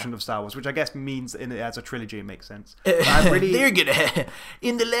and tradition of Star Wars, which I guess means as a trilogy it makes sense. They're gonna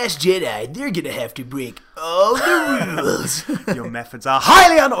in The Last Jedi, they're gonna have to break all the rules. Your methods are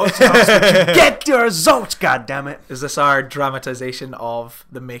highly unorthodox, but you get your results, goddammit. Is this our dramatization of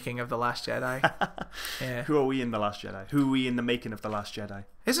the making of The Last Jedi? Yeah. Who are we in The Last Jedi? Who are we in the making of The Last Jedi?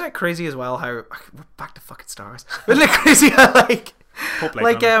 Isn't it crazy as well how we're back to fucking Star Wars? Isn't it crazy how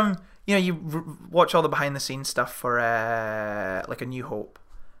you know, you watch all the behind the scenes stuff for like A New Hope.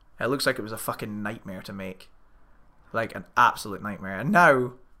 It looks like it was a fucking nightmare to make, like an absolute nightmare. And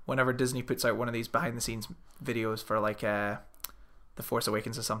now, whenever Disney puts out one of these behind the scenes videos for like The Force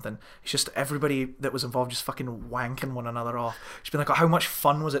Awakens or something, it's just everybody that was involved just fucking wanking one another off. Just being like, oh, how much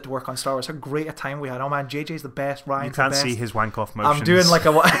fun was it to work on Star Wars? How great a time we had. Oh man, JJ's the best. Ryan's the best. You can't see his wank off motions. I'm doing like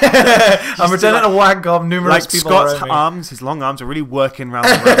I'm pretending to wank off numerous like people Scott's around me. arms, his long arms are really working around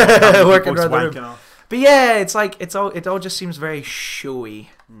the room. Working around the room. But yeah, it's like it all just seems very showy.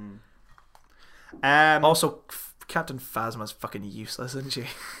 Also, Captain Phasma's fucking useless, isn't she?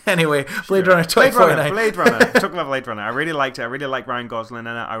 Anyway, Blade Runner 2049. Blade Runner. Talking about Blade Runner, I really liked it. I really like Ryan Gosling in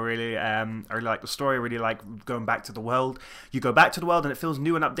it. I really like the story. I really like going back to the world. You go back to the world and it feels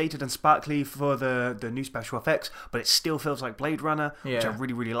new and updated and sparkly for the new special effects, but it still feels like Blade Runner, which I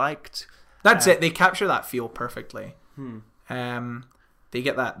really, really liked. That's it. They capture that feel perfectly. They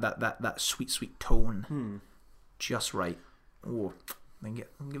get that sweet, sweet tone just right. Oh, then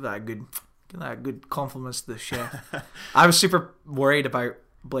give that a good. Give that good compliments to the chef. I was super worried about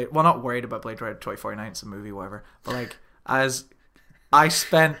not worried about Blade Runner 2049, it's a movie, whatever. But like, as I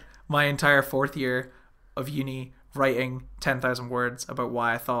spent my entire fourth year of uni writing 10,000 words about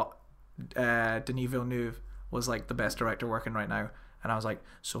why I thought Denis Villeneuve was like the best director working right now, and I was like,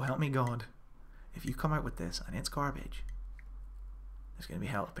 so help me God, if you come out with this and it's garbage, there's gonna be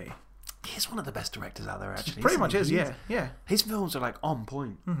hell to pay. He's one of the best directors out there, actually. Pretty much is, yeah. His films are like on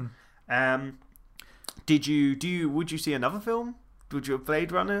point. Mm-hmm. Would you see another film? Would you have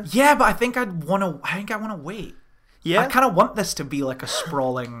Blade Runner? Yeah, but I think I want to wait. Yeah, I kind of want this to be like a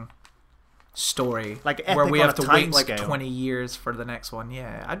sprawling story, like where we have to wait like scale. 20 years for the next one.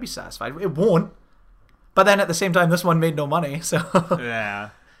 Yeah, I'd be satisfied. It won't. But then at the same time, this one made no money, so yeah.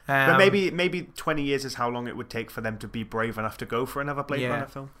 But maybe 20 years is how long it would take for them to be brave enough to go for another Blade Runner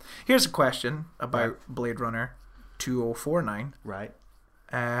film. Here's a question about Blade Runner 2049. Right.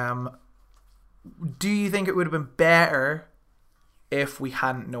 Do you think it would have been better if we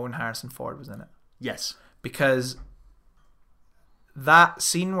hadn't known Harrison Ford was in it? Yes. Because that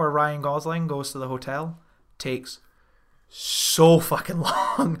scene where Ryan Gosling goes to the hotel takes so fucking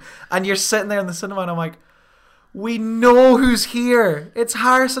long. And you're sitting there in the cinema and I'm like, we know who's here. It's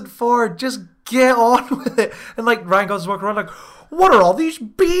Harrison Ford. Just get on with it. And like Ryan Gosling's walking around like, what are all these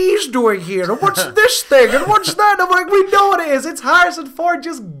bees doing here? And what's this thing? And what's that? And I'm like, we know what it is. It's Harrison Ford.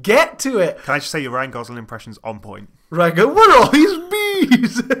 Just get to it. Can I just say your Ryan Gosling impression's on point? Right, go, what are all these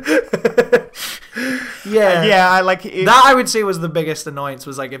bees? Yeah. Yeah, I like it. That I would say was the biggest annoyance.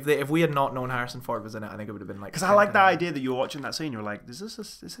 Was like if we had not known Harrison Ford was in it, I think it would have been like. Because I like that idea that you were watching that scene. You're like, is this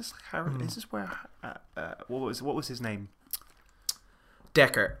where what was his name?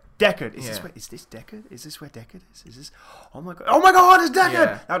 Deckard. Deckard. Is this Deckard? Is this where Deckard is? Is this? Oh my god! It's Deckard.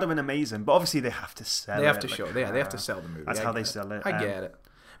 Yeah. That would have been amazing. But obviously they have to sell. They have it. to show. They have to sell the movie. That's how they sell it. I get it.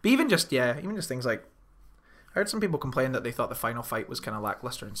 But even just things like, I heard some people complain that they thought the final fight was kind of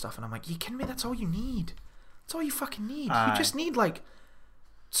lackluster and stuff, and I'm like, you kidding me? That's all you need. That's all you fucking need. You just need like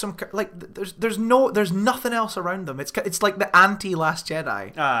some like there's nothing else around them. It's like the anti Last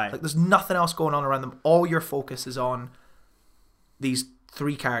Jedi. Like there's nothing else going on around them. All your focus is on these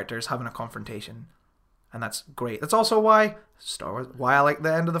three characters having a confrontation, and that's great. That's also why Star Wars. Why I like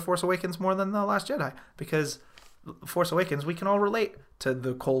the end of the Force Awakens more than the Last Jedi, because Force Awakens we can all relate to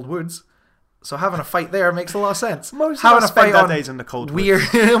the cold woods. So having a fight there makes a lot of sense. Most having of us spend our days in the cold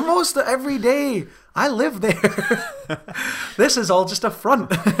woods. Most every day. I live there. This is all just a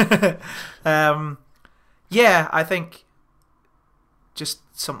front. Yeah, I think just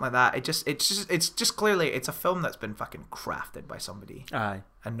something like that. It's just clearly it's a film that's been fucking crafted by somebody. Aye.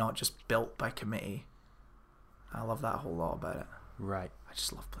 And not just built by committee. I love that a whole lot about it. Right. I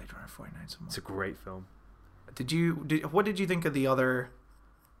just love Blade Runner 49 so much. It's a great film. What did you think of the other?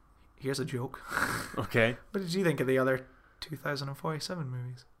 Here's a joke. Okay. What did you think of the other 2047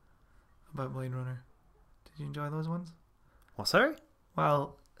 movies about Blade Runner? Did you enjoy those ones? What, sorry?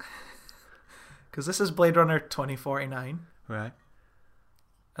 Well, because this is Blade Runner 2049. Right.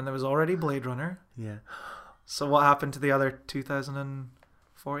 And there was already Blade Runner. Yeah. So what happened to the other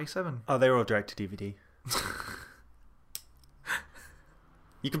 2047? Oh, they were all direct to DVD.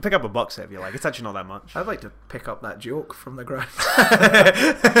 You can pick up a box set if you like. It's actually not that much. I'd like to pick up that joke from the ground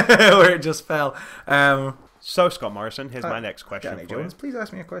where it just fell. So, Scott Morrison, here's my next question Danny for Jones, you. please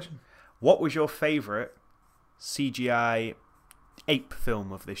ask me a question. What was your favourite CGI ape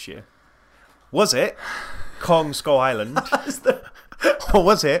film of this year? Was it Kong Skull Island? Or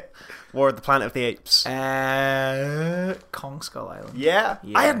was it War of the Planet of the Apes? Kong Skull Island. Yeah,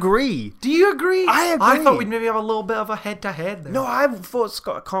 I agree. Do you agree? I agree. I thought we'd maybe have a little bit of a head-to-head there. No, I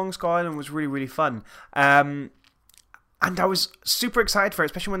thought Kong Skull Island was really, really fun. And I was super excited for it,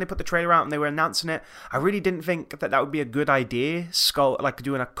 especially when they put the trailer out and they were announcing it. I really didn't think that would be a good idea,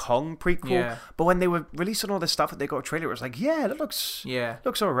 doing a Kong prequel. Yeah. But when they were releasing all this stuff that they got a trailer, it was like, yeah, that looks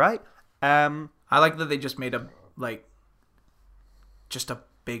all right. I like that they just made a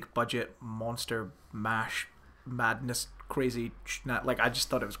big budget monster mash madness crazy. I just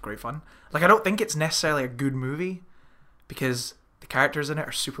thought it was great fun. Like, I don't think it's necessarily a good movie because the characters in it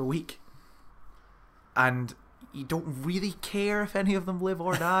are super weak, and you don't really care if any of them live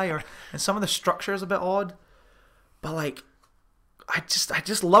or die, and some of the structure is a bit odd. Like, I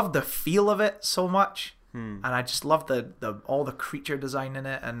just love the feel of it so much, and I just love the all the creature design in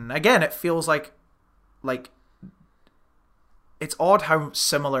it. And again, it feels like it's odd how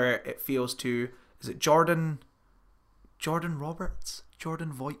similar it feels to, is it Jordan Roberts?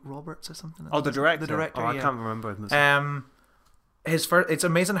 Jordan Voight Roberts or something? Oh, the director. The director, I can't remember him. It's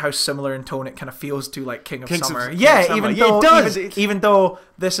amazing how similar in tone it kind of feels to like King of Summer. Even though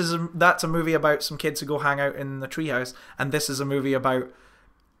that's a movie about some kids who go hang out in the treehouse, and this is a movie about,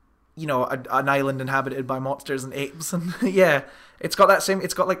 you know, an island inhabited by monsters and apes, and yeah, it's got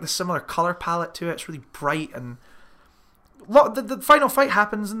like the similar color palette to it. It's really bright, and the final fight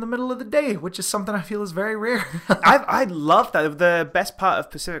happens in the middle of the day, which is something I feel is very rare. I love that. The best part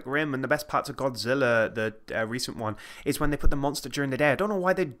of Pacific Rim and the best parts of Godzilla, the recent one, is when they put the monster during the day. I don't know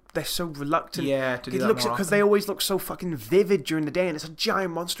why they're so reluctant. Yeah, to do that more often. Because they always look so fucking vivid during the day, and it's a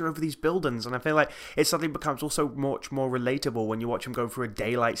giant monster over these buildings. And I feel like it suddenly becomes also much more relatable when you watch them go through a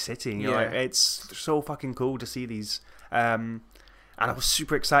daylight city. You're like, it's so fucking cool to see these. And I was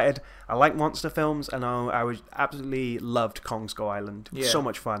super excited. I like monster films, and I was absolutely loved Kong Skull Island. Yeah. So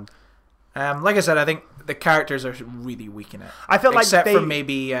much fun. Like I said, I think the characters are really weak in it. I feel like except for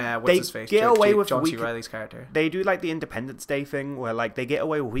maybe what's his face, get away with John C. weak. Reilly's character. They do like the Independence Day thing, where like they get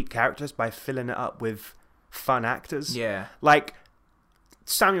away with weak characters by filling it up with fun actors. Yeah, like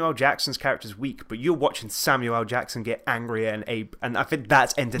Samuel L. Jackson's character is weak, but you're watching Samuel L. Jackson get angrier and ape, and I think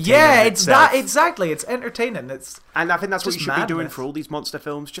that's entertaining. Yeah, it's that exactly. It's entertaining. And I think that's what you should madness. be doing for all these monster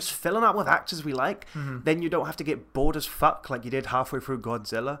films. Just filling up with actors we like. Mm-hmm. Then you don't have to get bored as fuck like you did halfway through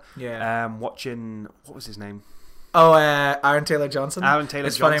Godzilla. Yeah. Watching, what was his name? Oh, Aaron Taylor Johnson.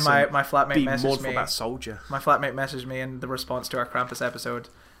 It's funny. My flatmate messaged me. That soldier. My flatmate messaged me in the response to our Krampus episode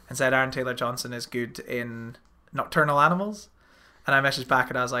and said Aaron Taylor Johnson is good in Nocturnal Animals, and I messaged back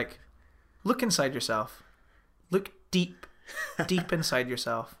and I was like, look inside yourself. Look deep inside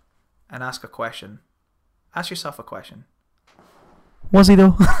yourself and ask a question. Ask yourself a question. Was he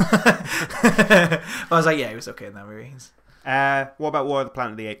though? I was like, yeah, he was okay in that movie. What about War of the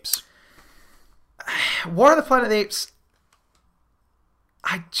Planet of the Apes? War of the Planet of the Apes,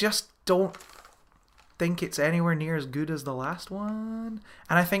 I just don't think it's anywhere near as good as the last one.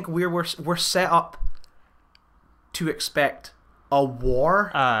 And I think we're set up to expect a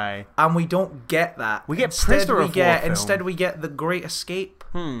war. Aye. And we don't get that. We get Prisoner of War film. Instead we get The Great Escape.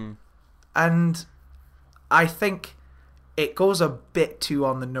 And I think it goes a bit too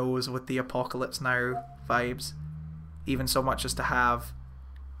on the nose with the Apocalypse Now vibes. Even so much as to have,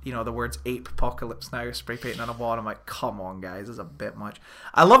 the words Ape Apocalypse Now spray painted on a wall. I'm like, come on, guys, this is a bit much.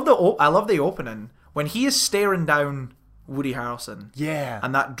 I love the opening when he is staring down Woody Harrelson. Yeah.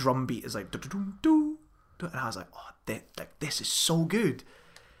 And that drum beat is like, do-do-do-do. And I was like, oh, this is so good.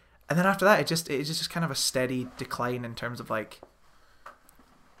 And then after that, it's just kind of a steady decline in terms of like.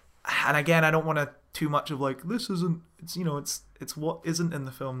 And again, I don't want to too much of like, this isn't. It's what isn't in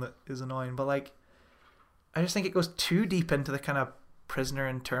the film that is annoying. But like, I just think it goes too deep into the kind of prisoner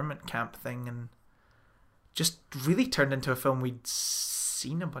internment camp thing, and just really turned into a film we'd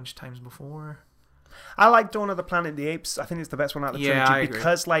seen a bunch of times before. I like Dawn of the Planet of the Apes. I think it's the best one out of the trilogy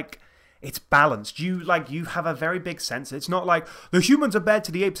because like. It's balanced. You have a very big sense. It's not like the humans are bad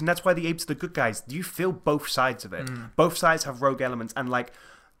to the apes and that's why the apes are the good guys. You feel both sides of it. Both sides have rogue elements, and like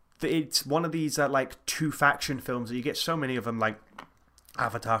it's one of these like two faction films that you get so many of them, like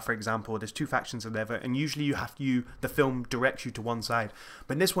Avatar, for example. There's two factions of there, and usually the film directs you to one side.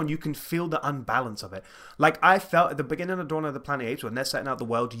 But in this one, you can feel the unbalance of it. Like I felt at the beginning of Dawn of the Planet of the Apes, when they're setting out the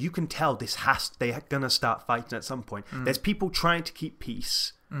world, you can tell they're gonna start fighting at some point. There's people trying to keep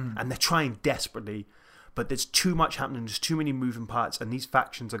peace. And they're trying desperately, but there's too much happening, there's too many moving parts, and these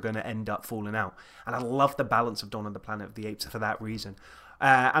factions are going to end up falling out. And I love the balance of Dawn of the Planet of the Apes for that reason.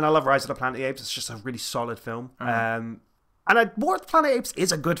 And I love Rise of the Planet of the Apes. It's just a really solid film. And War of the Planet of the Apes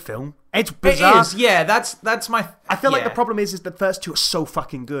is a good film. It's bizarre. It is, yeah, that's my... I feel like the problem is the first two are so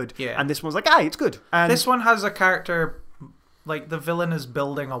fucking good. Yeah. And this one's like, it's good. And this one has a character, like the villain is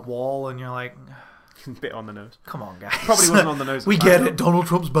building a wall, and you're like... Bit on the nose. Come on, guys. Probably wasn't on the nose. We get it. Donald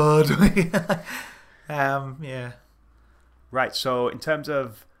Trump's bad. Yeah. Right. So in terms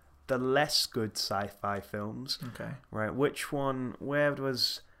of the less good sci-fi films, okay. Right. Where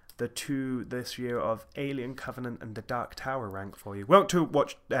was the two this year of Alien Covenant and The Dark Tower rank for you? We won't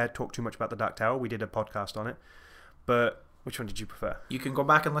talk too much about The Dark Tower. We did a podcast on it, but which one did you prefer? You can go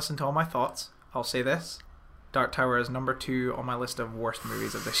back and listen to all my thoughts. I'll say this: Dark Tower is number 2 on my list of worst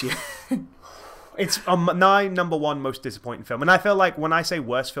movies of this year. It's my number 1 most disappointing film. And I feel like when I say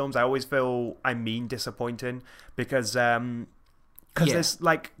worst films, I always feel I mean disappointing. Because there's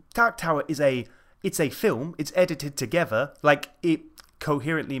like Dark Tower it's a film, it's edited together, like it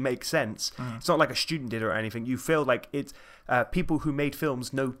coherently makes sense. It's not like a student did it or anything. You feel like it's people who made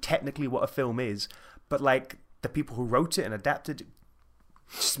films know technically what a film is, but like the people who wrote it and adapted,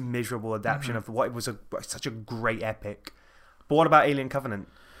 just miserable adaptation of what was such a great epic. But what about Alien Covenant?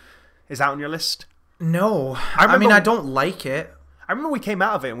 Is that on your list? No. I don't like it. I remember we came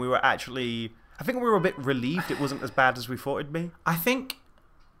out of it and we were I think we were a bit relieved it wasn't as bad as we thought it'd be.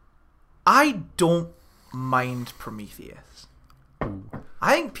 I don't mind Prometheus.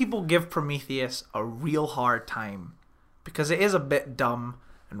 I think people give Prometheus a real hard time because it is a bit dumb,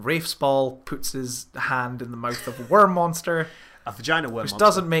 and Rafe Spall puts his hand in the mouth of a worm monster. A vagina worm which monster.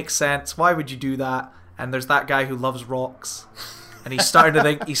 Doesn't make sense. Why would you do that? And there's that guy who loves rocks. And he's starting to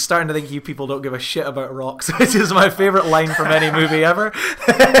think you people don't give a shit about rocks, which is my favourite line from any movie ever.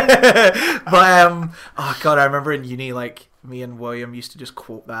 But oh god, I remember in uni, like me and William used to just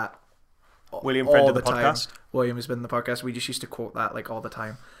quote that. William, friend of the podcast. William has been in the podcast. We just used to quote that like all the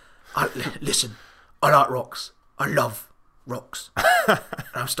time. Listen, I like rocks. I love rocks. And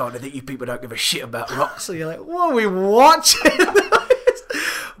I'm starting to think you people don't give a shit about rocks. So you're like, what are we watching?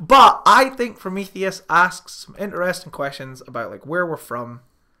 But I think Prometheus asks some interesting questions about like where we're from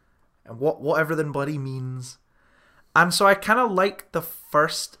and what everything bloody means. And so I kind of like the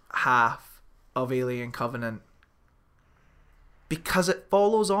first half of Alien Covenant because it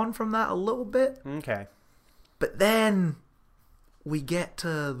follows on from that a little bit. Okay. But then we get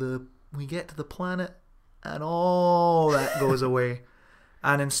to the planet and all that goes away.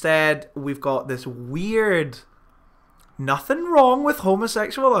 And instead we've got this weird... Nothing wrong with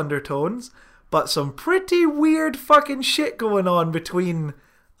homosexual undertones, but some pretty weird fucking shit going on between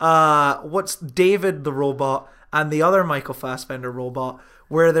what's David the robot and the other Michael Fassbender robot,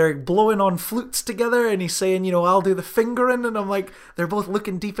 where they're blowing on flutes together and he's saying, I'll do the fingering, and I'm like, they're both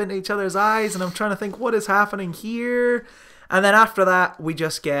looking deep into each other's eyes and I'm trying to think what is happening here. And then after that we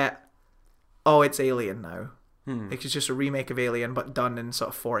just get oh, it's Alien now. Hmm. It's just a remake of Alien, but done in sort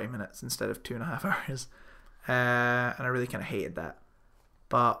of 40 minutes instead of 2.5 hours. And I really kind of hated that.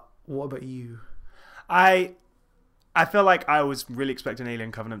 But what about you? I feel like I was really expecting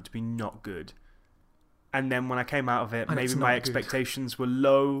Alien Covenant to be not good. And then when I came out of it, And maybe it's my not good. expectations were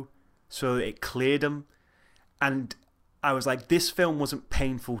low, so it cleared them. And I was like, this film wasn't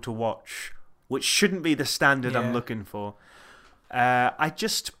painful to watch, which shouldn't be the standard I'm Yeah. looking for.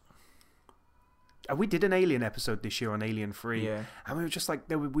 We did an Alien episode this year on Alien 3. Yeah. And we were just like,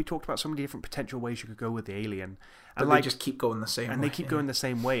 we talked about so many different potential ways you could go with the Alien. But And they just keep going the same way. they keep going the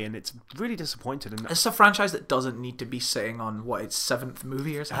same way, and it's really disappointed. And It's a franchise that doesn't need to be sitting on, what, its 7th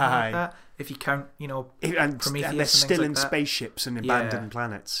movie or something Aye. like that. If you count, and Prometheus they're and still things like in that. spaceships and Yeah. abandoned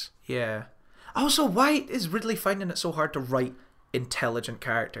planets. Yeah. Also, why is Ridley finding it so hard to write intelligent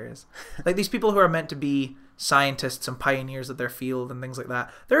characters? Like, these people who are meant to be scientists and pioneers of their field and things like that,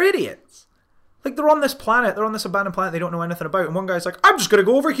 they're idiots. Like, they're on this planet, they're on this abandoned planet they don't know anything about, and one guy's like, I'm just going to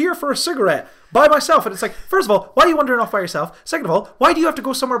go over here for a cigarette by myself. And it's like, first of all, why are you wandering off by yourself? Second of all, why do you have to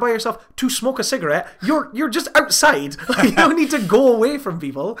go somewhere by yourself to smoke a cigarette? You're just outside. Like, you don't need to go away from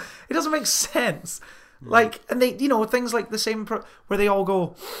people. It doesn't make sense. Like, and they, things like the same where they all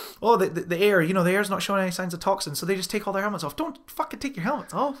go, oh, the air, the air's not showing any signs of toxins, so they just take all their helmets off. Don't fucking take your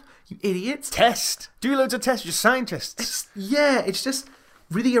helmets off, you idiots. Test. Do loads of tests. You're scientists. It's just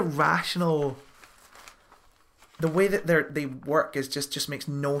really irrational. The way that they work is just makes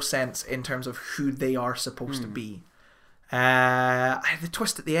no sense in terms of who they are supposed to be. The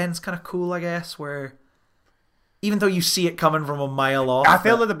twist at the end's kind of cool, I guess, where even though you see it coming from a mile off, I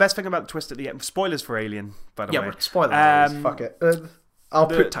feel that the best thing about the twist at the end. Spoilers for Alien, by the way. we're spoiling. Fuck it. I'll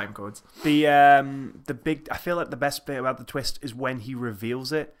the- put time codes. The big. I feel like the best bit about the twist is when he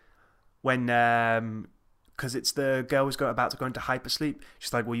reveals it. When because it's the girl who's about to go into hypersleep.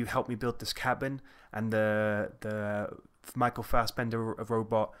 She's like, "Will you help me build this cabin?" And the Michael Fassbender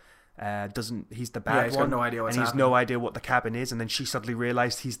robot doesn't. He's the bad he's one. got no idea what's and he's happening. no idea what the cabin is. And then she suddenly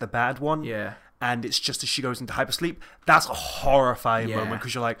realized he's the bad one. Yeah. And it's just as she goes into hypersleep. That's a horrifying Yeah. moment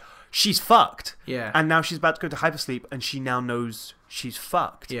because you're like, she's fucked. Yeah. And now she's about to go to hypersleep, and she now knows she's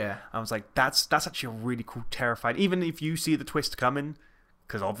fucked. Yeah. I was like, that's actually a really cool, terrifying. Even if you see the twist coming,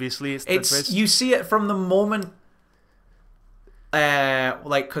 because obviously it's the twist. You see it from the moment,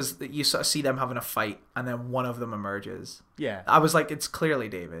 because you sort of see them having a fight, and then one of them emerges. Yeah. I was like, it's clearly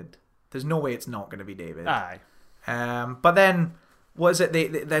David. There's no way it's not going to be David. Aye. But then, what is it?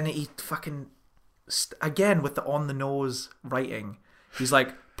 Then he fucking again with the on the nose writing. He's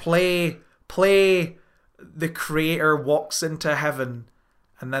like, play. The creator walks into heaven,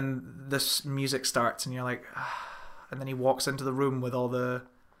 and then this music starts, and you're like, and then he walks into the room with all the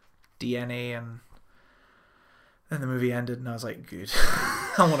DNA, and then the movie ended, and I was like, good.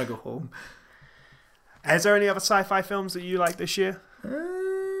 I want to go home. Is there any other sci-fi films that you like this year?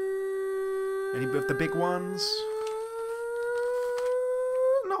 Any of the big ones?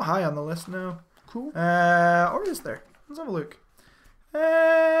 Not high on the list, no. Cool. Or is there? Let's have a look.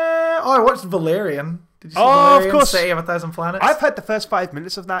 I watched Valerian. Did you see Oh, Valerian, of course. City of a Thousand Planets? I've heard the first 5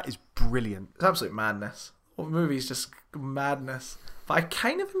 minutes of that is brilliant. It's absolute madness. The movie's just madness. But I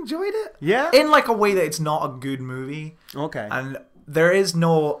kind of enjoyed it. Yeah? In like a way that it's not a good movie. Okay. And there is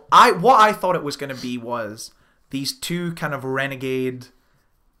no... What I thought it was going to be was these two kind of renegade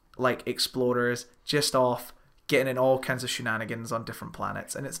like explorers just off getting in all kinds of shenanigans on different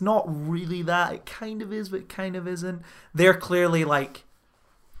planets. And it's not really that. It kind of is, but it kind of isn't. They're clearly like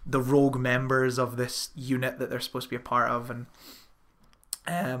the rogue members of this unit that they're supposed to be a part of.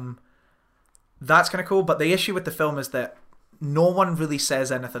 And that's kind of cool. But the issue with the film is that no one really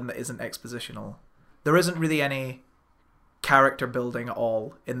says anything that isn't expositional. There isn't really any character building at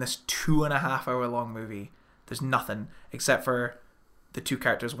all in this 2.5 hour long movie. There's nothing except for the two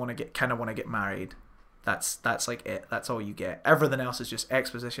characters want to get married. That's like it. That's all you get. Everything else is just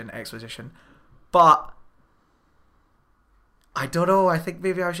exposition. But I don't know. I think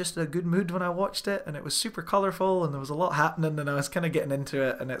maybe I was just in a good mood when I watched it, and it was super colorful, and there was a lot happening, and I was kind of getting into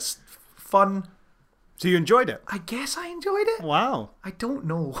it, and it's fun. So you enjoyed it? I guess I enjoyed it. Wow. I don't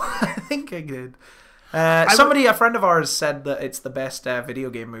know. I think I did. A friend of ours, said that it's the best video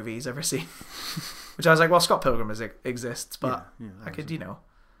game movie he's ever seen. Which I was like, well, Scott Pilgrim exists, but Yeah, I could,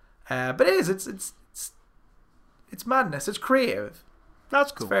 But it is. It's madness. It's creative.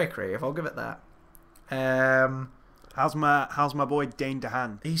 That's cool. It's very creative. I'll give it that. How's my boy Dane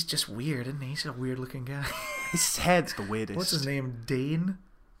DeHaan? He's just weird, isn't he? He's a weird looking guy. His head's the weirdest. What's his name? Dane?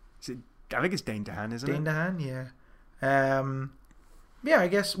 I think it's Dane DeHaan, isn't Dane it? DeHaan, yeah. Yeah, I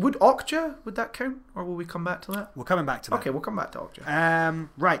guess. Would Okja, would that count? Or will we come back to that? We're coming back to that. Okay, we'll come back to Okja.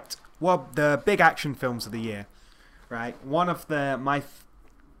 Right. well, the big action films of the year, right? One of I'm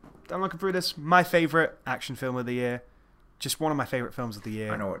looking through this. My favorite action film of the year, just one of my favorite films of the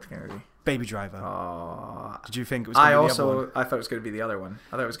year. I know what it's going to be. Baby Driver. Oh. Did you think it was going to be the other one? I thought it was going to be the other one.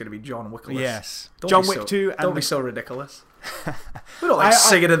 I thought it was going to be John Wickless. Yes. John Wick 2. Don't be so ridiculous. We don't like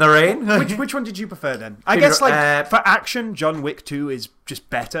singing in the rain. Which one did you prefer then? I guess for action, John Wick 2 is just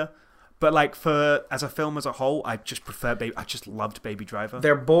better. But like as a film as a whole, I just prefer I just loved Baby Driver.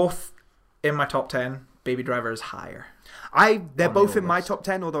 They're both in my top 10. Baby Driver is higher. They're both in my top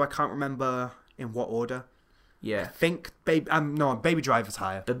 10, although I can't remember in what order. Yeah. I think Baby Driver's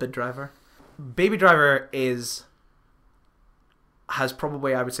higher. Baby Driver has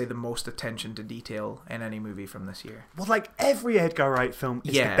probably, I would say, the most attention to detail in any movie from this year. Well, like every Edgar Wright film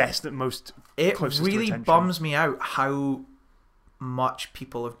is the best at most. It really bums me out how much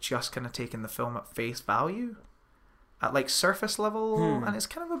people have just kind of taken the film at face value, at like surface level, and it's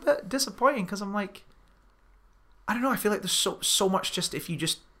kind of a bit disappointing because I'm like, I don't know. I feel like there's so much just if you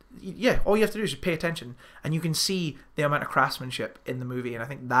just. Yeah, all you have to do is just pay attention, and you can see the amount of craftsmanship in the movie, and I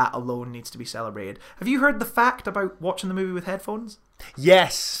think that alone needs to be celebrated. Have you heard the fact about watching the movie with headphones?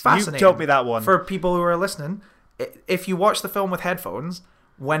 Yes, fascinating. You told me that one. For people who are listening, if you watch the film with headphones,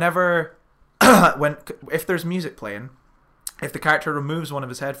 if there's music playing, if the character removes one of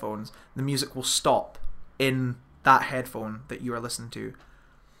his headphones, the music will stop in that headphone that you are listening to.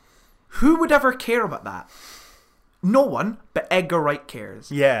 Who would ever care about that? No one, but Edgar Wright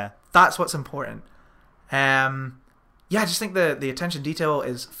cares. Yeah. That's what's important. I just think the attention detail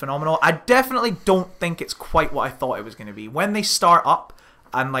is phenomenal. I definitely don't think it's quite what I thought it was going to be. When they start up,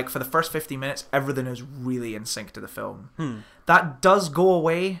 and like for the first 50 minutes, everything is really in sync to the film. That does go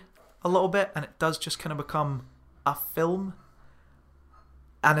away a little bit, and it does just kind of become a film.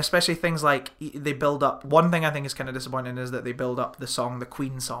 And especially things like they build up. One thing I think is kind of disappointing is that they build up the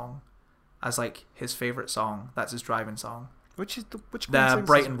Queen song, as like his favourite song. That's his driving song. Which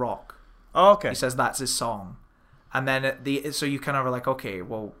Brighton Rock. Oh, okay. He says that's his song. And then so you kind of are like, okay,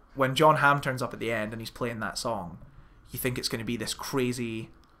 well, when John Hamm turns up at the end and he's playing that song, you think it's going to be this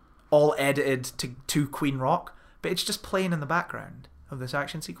crazy, all edited to Queen Rock, but it's just playing in the background of this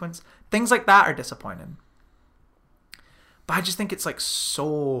action sequence. Things like that are disappointing. But I just think it's like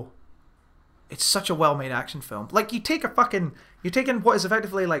it's such a well-made action film. Like, you're taking what is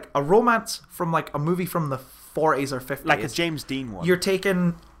effectively like a romance from like a movie from the 40s or 50s. Like a James Dean one. You're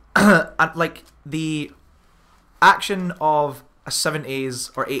taking like the action of a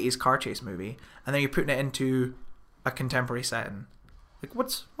 70s or 80s car chase movie, and then you're putting it into a contemporary setting. Like,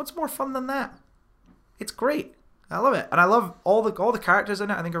 what's more fun than that? It's great. I love it. And I love all the characters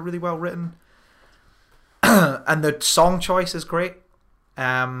in it. I think are really well written. And the song choice is great.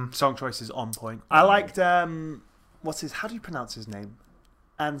 Song choice is on point. I liked how do you pronounce his name?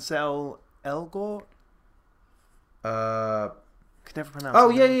 Ansel Elgort? Could never pronounce Oh,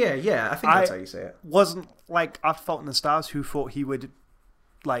 his yeah. I think that's how you say it. Wasn't like After Fault in the Stars, who thought he would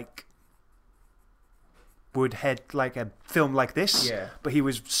head like a film like this. Yeah. But he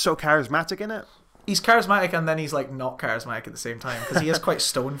was so charismatic in it. He's charismatic, and then he's like not charismatic at the same time, because he is quite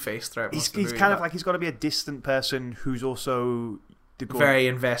stone-faced throughout most of the movie. He's kind of like he's got to be a distant person who's also very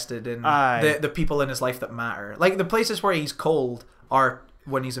invested in the people in his life that matter. Like, the places where he's cold are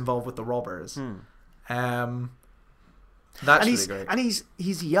when he's involved with the robbers. That's really great. And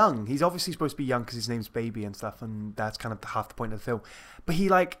he's young. He's obviously supposed to be young because his name's Baby and stuff, and that's kind of half the point of the film. But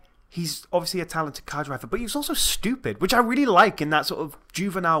he's obviously a talented car driver, but he's also stupid, which I really like in that sort of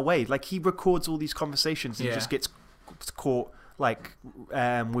juvenile way. Like, he records all these conversations and he just gets caught like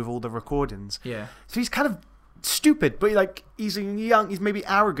with all the recordings. Yeah. So he's kind of stupid, but like he's young. He's maybe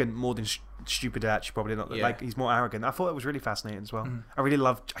arrogant more than stupid. Actually, probably not. Yeah. Like, he's more arrogant. I thought it was really fascinating as well. I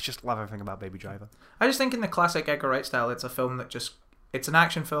just love everything about Baby Driver. I just think in the classic Edgar Wright style, it's a film that it's an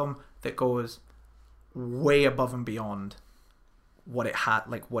action film that goes way above and beyond what it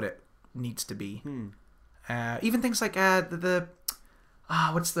needs to be. Even things like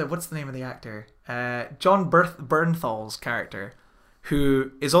what's the name of the actor? John Bernthal's character,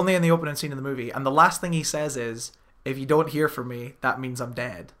 who is only in the opening scene of the movie, and the last thing he says is, "If you don't hear from me, that means I'm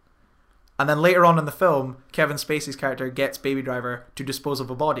dead." And then later on in the film, Kevin Spacey's character gets Baby Driver to dispose of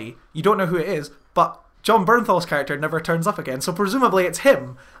a body. You don't know who it is, but John Bernthal's character never turns up again, so presumably it's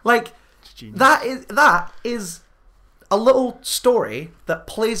him. Like, that is a little story that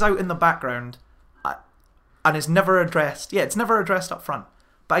plays out in the background and is never addressed. Yeah, it's never addressed up front.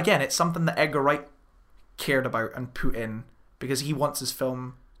 But again, it's something that Edgar Wright cared about and put in because he wants his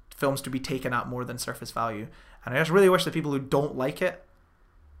films to be taken at more than surface value. And I just really wish that people who don't like it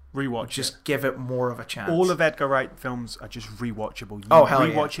Rewatch Just give it more of a chance. All of Edgar Wright films are just rewatchable. You hell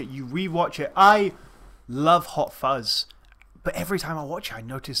rewatch it, you rewatch it. I love Hot Fuzz, but every time I watch it, I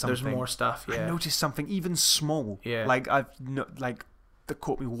notice something. There's more stuff, I notice something even small. Yeah. Like, that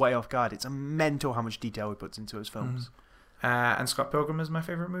caught me way off guard. It's mental how much detail he puts into his films. And Scott Pilgrim is my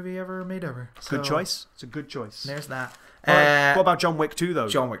favourite movie ever made ever. Good choice. It's a good choice. There's that. What about John Wick 2, though?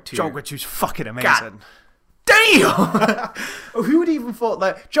 John Wick 2. John Wick 2's fucking amazing. God damn! Who would even thought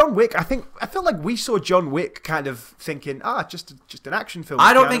that John Wick? I feel like we saw John Wick kind of thinking, just an action film.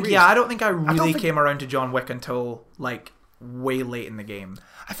 I don't think I really came around to John Wick until like way late in the game.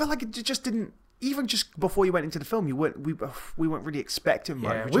 I felt like it just didn't. Even just before you went into the film, we weren't really expecting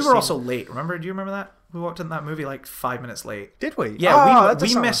much. Yeah, we were also late. Remember? Do you remember that? We walked in that movie like 5 minutes late. Did we? Yeah,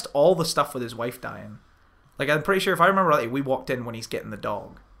 we missed all the stuff with his wife dying. Like, I'm pretty sure if I remember rightly, we walked in when he's getting the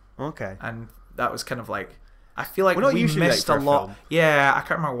dog. Okay. And that was kind of like, I feel like we missed a lot. Film. Yeah, I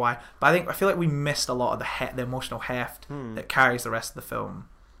can't remember why, but I feel like we missed a lot of the emotional heft that carries the rest of the film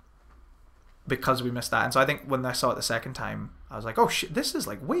because we missed that. And so I think when I saw it the second time, I was like, oh shit, this is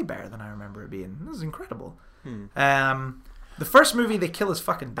like way better than I remember it being. This is incredible. The first movie, they kill his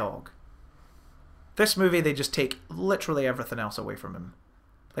fucking dog. This movie, they just take literally everything else away from him.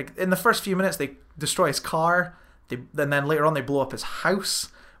 Like, in the first few minutes, they destroy his car, and then later on they blow up his house,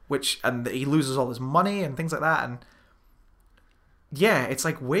 and he loses all his money and things like that, and yeah, it's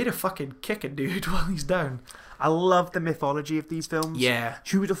like, way to fucking kick a dude while he's down. I love the mythology of these films. Yeah.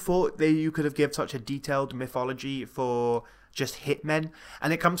 Who would have thought that you could have given such a detailed mythology for just hitmen?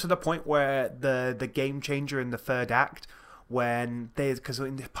 And it comes to the point where the game changer in the third act, because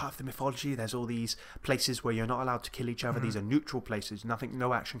in the part of the mythology, there's all these places where you're not allowed to kill each other. These are neutral places.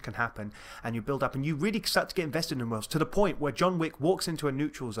 No action can happen. And you build up, and you really start to get invested in worlds to the point where John Wick walks into a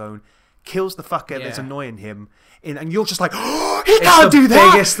neutral zone, kills the fucker that's annoying him, and you're just like, oh, he can't do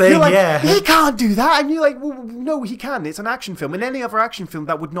that. Biggest thing, like, he can't do that. And you're like, well, no, he can. It's an action film. In any other action film,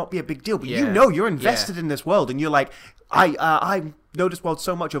 that would not be a big deal. But you're invested in this world, and you're like, I know this world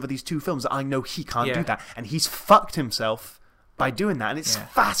so much over these two films that I know he can't do that, and he's fucked himself by doing that. And it's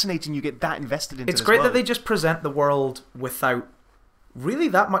fascinating. You get that invested into. It's great that they just present the world without really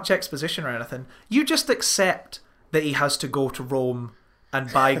that much exposition or anything. You just accept that he has to go to Rome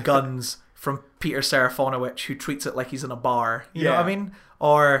and buy guns from Peter Serafinowicz, who treats it like he's in a bar. You know what I mean?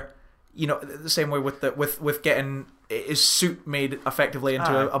 Or, the same way with getting his suit made effectively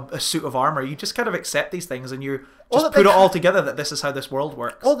into a suit of armor. You just kind of accept these things, and you just put it all together that this is how this world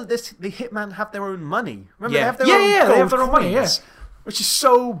works. Or that the hitman have their own money. Remember, they have their they have their own money. Yeah. Which is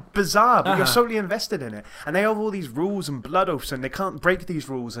so bizarre, but you're solely invested in it. And they have all these rules and blood oaths, and they can't break these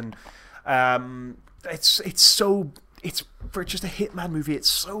rules. And it's for just a hitman movie. It's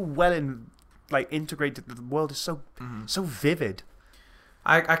so well integrated. The world is so vivid.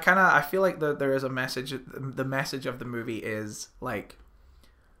 I feel like there is a message. The message of the movie is like,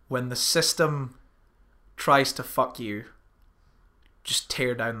 when the system tries to fuck you, just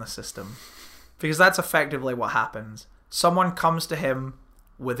tear down the system, because that's effectively what happens. Someone comes to him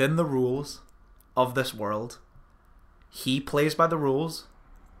within the rules of this world. He plays by the rules.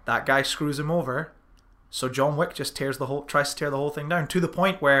 That guy screws him over. So John Wick just tries to tear the whole thing down, to the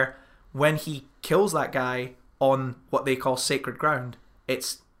point where when he kills that guy on what they call sacred ground,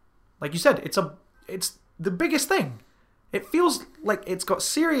 it's like you said, it's the biggest thing. It feels like it's got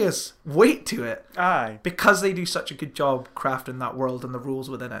serious weight to it. Aye. Because they do such a good job crafting that world and the rules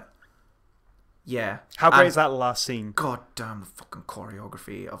within it. Yeah. How great is that last scene? God damn, the fucking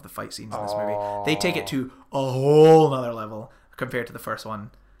choreography of the fight scenes in this movie. They take it to a whole nother level compared to the first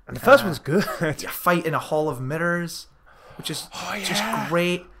one. And the first one's good. A fight in a hall of mirrors, which is just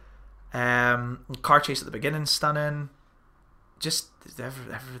great. Car chase at the beginning, stunning. Just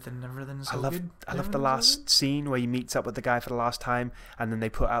everything's so good. I love the last scene where he meets up with the guy for the last time, and then they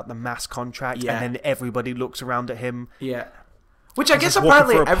put out the mass contract, and then everybody looks around at him. Yeah. Which I guess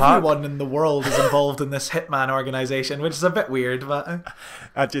apparently everyone in the world is involved in this hitman organization, which is a bit weird, but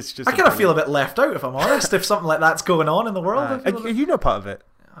I kind of feel a bit left out, if I'm honest, if something like that's going on in the world. Are you not part of it?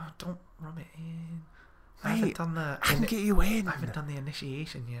 Oh, don't rub it in. Mate, I haven't done the... I can get you in. I haven't done the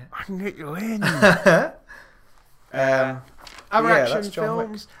initiation yet. I can get you in. Other action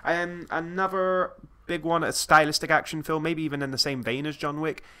films. Another big one, a stylistic action film, maybe even in the same vein as John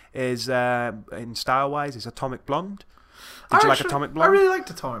Wick, is in style-wise, is Atomic Blonde. Did you like Atomic Blonde? I really liked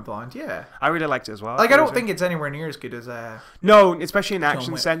Atomic Blonde, yeah. I really liked it as well. Like, I don't think it's anywhere near as good as... No, especially in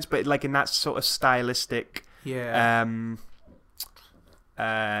action sense, but like in that sort of stylistic nature.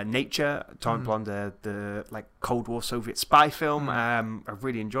 Atomic Blonde, the like Cold War Soviet spy film. I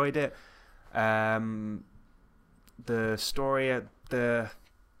really enjoyed it. The story, the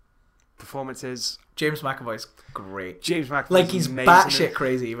performances. James McAvoy's great. James McAvoy, like he's batshit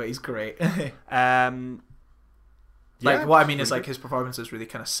crazy, but he's great. Like what I mean is like his performance is really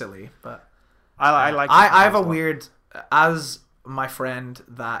kind of silly, but I like. I have a weird, as my friend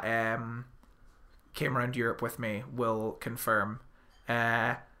that came around Europe with me will confirm.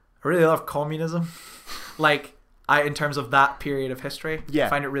 I really love communism, like in terms of that period of history. Yeah, I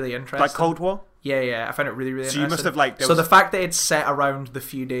find it really interesting. Like Cold War. Yeah, I find it really, really interesting. So you must have like. So the fact that it's set around the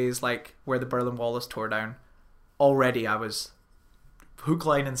few days like where the Berlin Wall is tore down, already I was hook,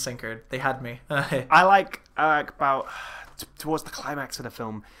 line, and sinker. They had me. I like about towards the climax of the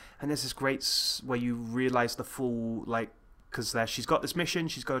film, and there's this great where you realize the full like because she's got this mission.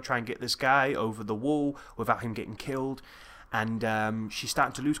 She's got to try and get this guy over the wall without him getting killed. And she's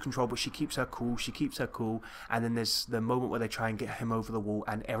starting to lose control, but she keeps her cool. And then there's the moment where they try and get him over the wall,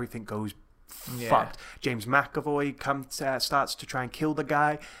 and everything goes fucked. James McAvoy starts to try and kill the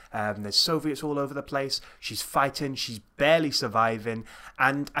guy. There's Soviets all over the place. She's fighting. She's barely surviving.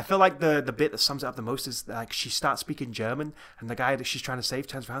 And I feel like the bit that sums it up the most is like she starts speaking German, and the guy that she's trying to save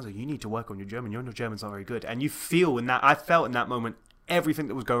turns around and says, "You need to work on your German. Your German's not very good." And you feel in that, I felt in that moment, everything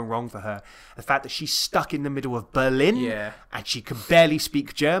that was going wrong for her. The fact that she's stuck in the middle of Berlin, and she could barely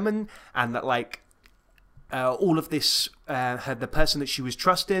speak German, and that like all of this, the person that she was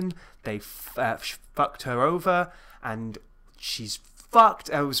trusting, they fucked her over, and she's fucked.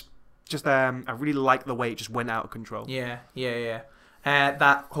 It was just I really like the way it just went out of control. Yeah.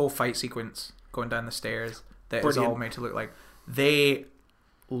 That whole fight sequence going down the stairs that is all made to look like they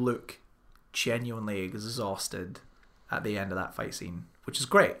look genuinely exhausted at the end of that fight scene, which is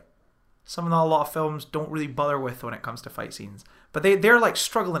great. Something that a lot of films don't really bother with when it comes to fight scenes. But they're like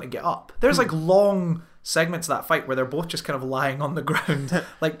struggling to get up. There's like long segments of that fight where they're both just kind of lying on the ground,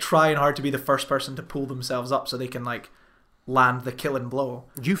 like trying hard to be the first person to pull themselves up so they can like land the killing blow.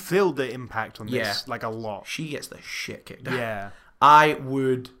 You feel the impact on this like a lot. She gets the shit kicked out. Yeah. I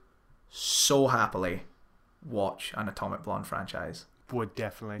would so happily watch an Atomic Blonde franchise. Would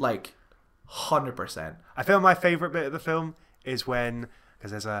definitely. Like 100%. I feel my favourite bit of the film is when,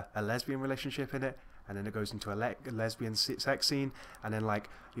 because there's a lesbian relationship in it, and then it goes into a lesbian sex scene, and then like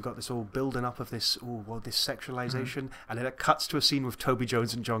you got this all building up of this this sexualization, and then it cuts to a scene with Toby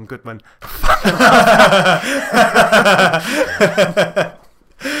Jones and John Goodman.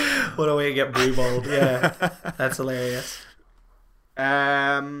 What a way to get blue-balled. Yeah, that's hilarious.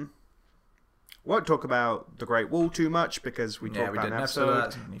 Won't talk about The Great Wall too much because we talked about an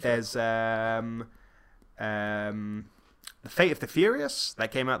episode. There's The Fate of the Furious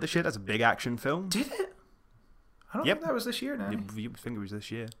that came out this year. That's a big action film. Did it? I don't think that was this year now. You think it was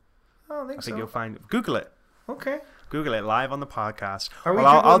this year? I don't think so. I think you'll find it. Google it. Okay. Google it live on the podcast.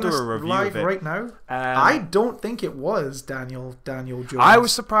 I'll do a review live of it right now. I don't think it was Daniel Jones. I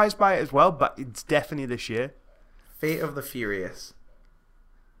was surprised by it as well, but it's definitely this year. Fate of the Furious.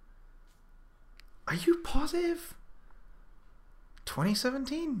 Are you positive?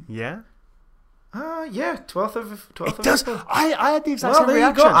 2017? Yeah. Yeah, 12th of April. I had the exact same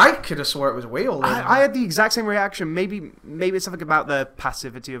reaction. I could have swore it was way older. I had the exact same reaction. Maybe it's something about the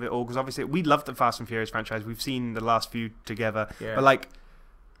passivity of it all, because obviously we love the Fast and Furious franchise. We've seen the last few together, but like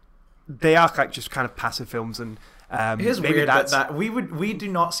they are like just kind of passive films, and it is weird that we do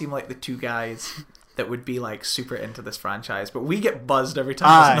not seem like the two guys that would be like super into this franchise, but we get buzzed every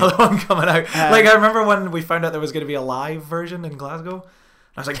time there's another one coming out. Like I remember when we found out there was going to be a live version in Glasgow.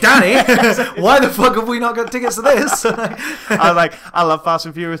 I was like, Danny, why the fuck have we not got tickets to this? I love Fast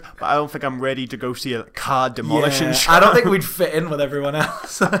and Furious, but I don't think I'm ready to go see a car demolition show. I don't think we'd fit in with everyone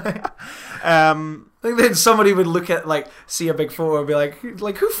else. I think that somebody would look at, like, see a big photo and be like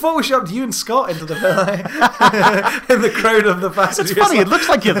who photoshopped you and Scott into the in the crowd of the Fast and Furious? It's funny, it looks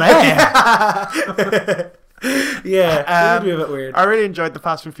like you're there. Yeah, it would be a bit weird. I really enjoyed the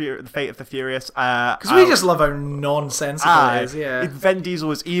Fate of the Furious. Because we just love how nonsensical it is. Yeah, Vin Diesel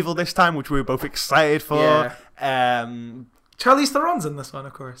was evil this time, which we were both excited for. Yeah. Charlize Theron's in this one,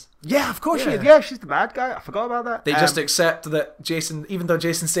 of course. Yeah, of course she is. Yeah, she's the bad guy. I forgot about that. They just accept that even though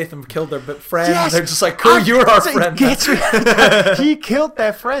Jason Statham killed their friend, they're just like, cool, you're our friend. He killed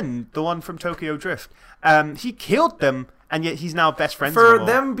their friend, the one from Tokyo Drift. He killed them, and yet he's now best friends for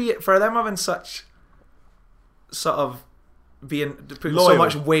them having such sort of putting so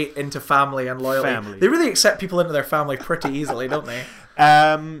much weight into family and loyalty. They really accept people into their family pretty easily, don't they?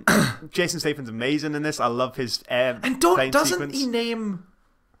 Jason Statham's amazing in this. I love his and doesn't he name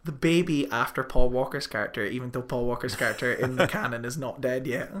the baby after Paul Walker's character, even though Paul Walker's character in the canon is not dead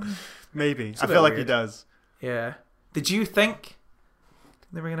yet? Maybe. I feel like he does. Yeah. Did you think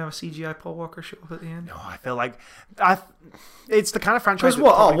They were gonna have a CGI Paul Walker show up at the end. No, I feel like it's the kind of franchise. Because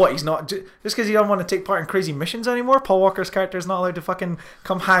what? Oh, what? He's not just because he don't want to take part in crazy missions anymore. Paul Walker's character is not allowed to fucking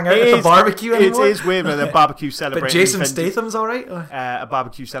come hang out at the barbecue anymore. It is weird when a barbecue celebrating. But Jason Statham's all right. A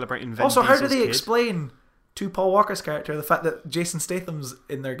barbecue celebrating. Vin Also, how do Diesel's they kid. explain to Paul Walker's character the fact that Jason Statham's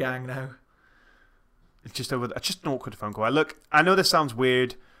in their gang now? It's just an awkward phone call. I know this sounds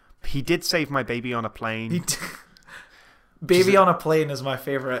weird. He did save my baby on a plane. Baby on a Plane is my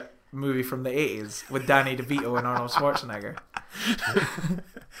favourite movie from the 80s with Danny DeVito and Arnold Schwarzenegger.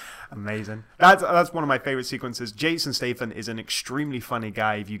 Amazing. That's one of my favourite sequences. Jason Statham is an extremely funny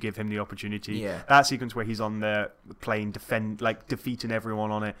guy if you give him the opportunity. Yeah. That sequence where he's on the plane defeating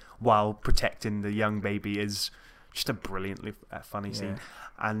everyone on it while protecting the young baby is just a brilliantly funny scene.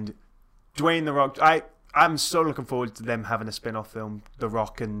 And Dwayne The Rock, I'm so looking forward to them having a spin-off film, The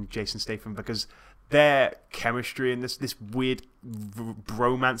Rock and Jason Statham, because their chemistry and this weird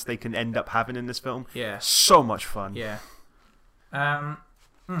bromance they can end up having in this film, so much fun. Yeah. I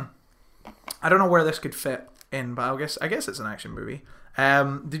don't know where this could fit in, but I guess it's an action movie.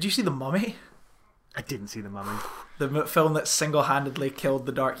 Did you see The Mummy? I didn't see The Mummy. The film that single-handedly killed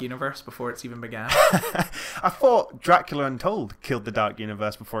the Dark Universe before it's even began. I thought Dracula Untold killed the Dark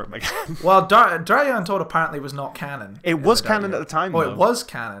Universe before it began. Well, Dracula Untold apparently was not canon. It was canon at the time, though. Oh, it was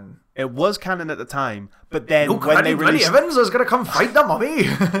canon. It was canon at the time, but then when they released... Evans was going to come fight the Mummy.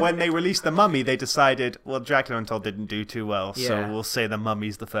 When they released The Mummy, they decided, well, Dracula Untold didn't do too well, so we'll say The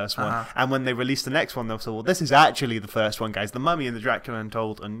Mummy's the first one. And when they released the next one, they'll say, well, this is actually the first one, guys. The Mummy and the Dracula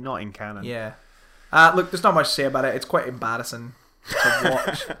Untold are not in canon. Yeah. Look, there's not much to say about it. It's quite embarrassing to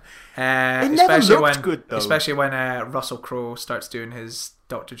watch. It never looked good, though. Especially when Russell Crowe starts doing his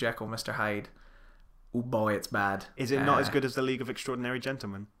Dr. Jekyll, Mr. Hyde. Oh boy, it's bad. Is it not as good as The League of Extraordinary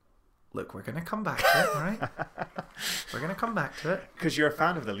Gentlemen? Look, we're going to come back to it, alright? We're going to come back to it. Because you're a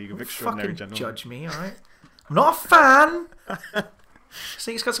fan of The League of Extraordinary Gentlemen. Judge me, alright? I'm not a fan. I just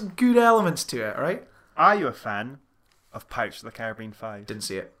think it's got some good elements to it, alright? Are you a fan of Pirates of the Caribbean 5? Didn't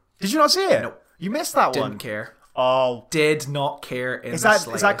see it. Did you not see it? Nope. You missed that one. Didn't care. Oh. Did not care in the slightest.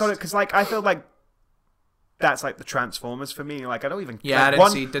 Is that got it? Because I feel like that's like the Transformers for me. Like I don't even. Yeah, like,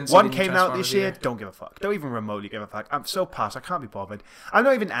 I didn't see one the came out this year. either. Don't give a fuck. Don't even remotely give a fuck. I'm so past. I can't be bothered. I'm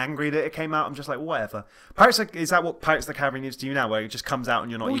not even angry that it came out. I'm just like whatever. Is that what Pirates of the Caribbean is to you now? Where it just comes out and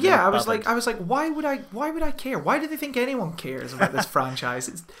you're not. Well, even yeah. bothered? I was like, why would I care? Why do they think anyone cares about this franchise?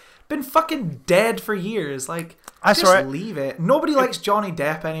 It's been fucking dead for years. Like, just leave it. Nobody likes Johnny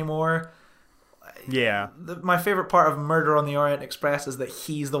Depp anymore. Yeah. My favorite part of Murder on the Orient Express is that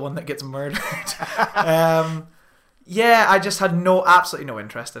he's the one that gets murdered. Yeah, I just had absolutely no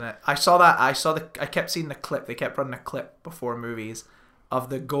interest in it. I kept seeing the clip. They kept running a clip before movies of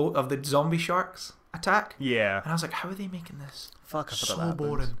the zombie sharks attack. Yeah. And I was like, how are they making this so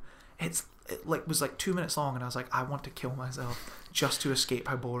boring? It was like 2 minutes long, and I was like, I want to kill myself just to escape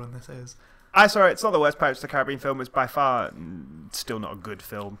how boring this is. I saw it. It's not the worst Pirates of the Caribbean film. It's by far still not a good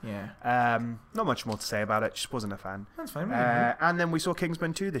film. Yeah. Not much more to say about it. Just wasn't a fan. That's fine. And then we saw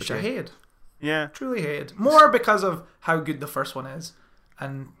Kingsman 2 this year. Which I hated. Yeah. Truly hated. More because of how good the first one is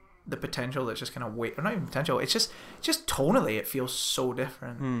and the potential that's just kind of or not even potential. It's just tonally it feels so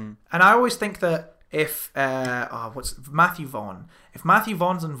different. And I always think that if Matthew Vaughn. If Matthew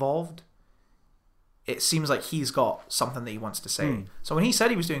Vaughn's involved, it seems like he's got something that he wants to say. So when he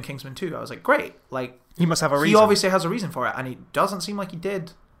said he was doing Kingsman 2, I was like, great. Like, he must have a reason. He obviously has a reason for it, and he doesn't seem like he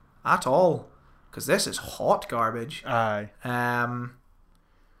did at all. Because this is hot garbage. Aye.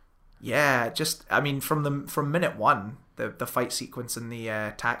 Yeah, just, I mean, from minute one, the fight sequence in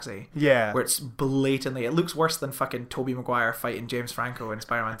the taxi. Yeah. Where it's blatantly, it looks worse than fucking Tobey Maguire fighting James Franco in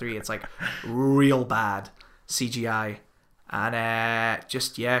Spider-Man 3. It's like real bad CGI. And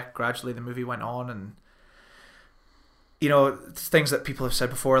gradually the movie went on, and things that people have said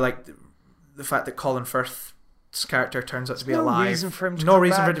before, like the fact that Colin Firth's character turns out to be alive. No reason for him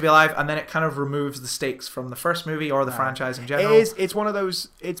to be alive, and then it kind of removes the stakes from the first movie or the franchise in general. It's one of those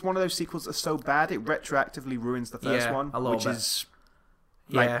sequels that's so bad it retroactively ruins the first one, which is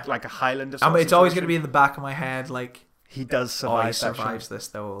like a Highlander. It's always going to be in the back of my head, like he does survive. He survives this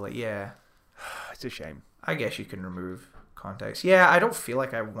though. Like, yeah, it's a shame. I guess you can remove context. Yeah, I don't feel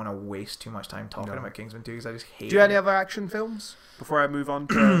like I want to waste too much time talking about Kingsman 2 because I just hate it. Do you have any other action films before I move on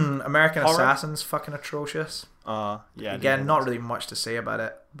to American horror? Assassin's fucking atrocious. Yeah. Again, not really much to say about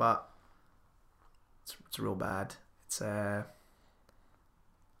it, but it's real bad. It's I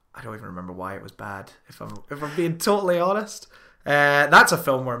don't even remember why it was bad. If I'm being totally honest. That's a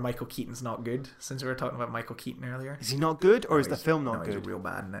film where Michael Keaton's not good, since we were talking about Michael Keaton earlier. Is he not good, or is the film not good? He's real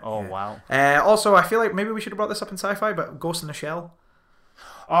bad in it. Oh, wow. Also, I feel like maybe we should have brought this up in sci-fi, but Ghost in the Shell.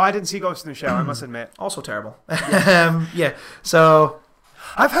 Oh, I didn't see Ghost in the Shell, I must admit. Also terrible. Yeah. So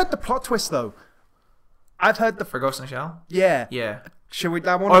I've heard the plot twist though. I've heard the for Ghost in the Shell. Yeah. Yeah. Should we?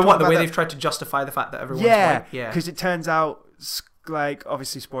 Or what the way they've tried to justify the fact that everyone's white. Yeah. Because it turns out, like,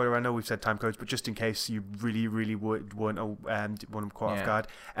 obviously, spoiler. I know we've said time codes, but just in case you really, really weren't caught off guard.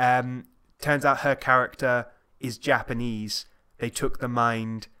 Turns out her character is Japanese. They took the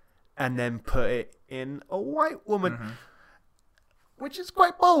mind and then put it in a white woman, which is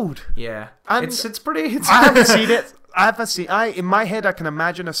quite bold. Yeah, and it's pretty. I haven't seen it. In my head, I can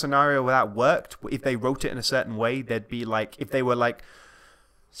imagine a scenario where that worked. If they wrote it in a certain way, they'd be like, if they were like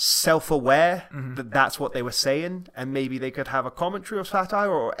self-aware that that's what they were saying, and maybe they could have a commentary or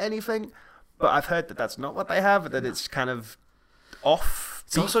satire or anything. But I've heard that that's not what they have. That it's kind of off.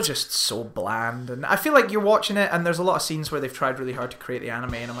 It's also just so bland, and I feel like you're watching it, and there's a lot of scenes where they've tried really hard to create the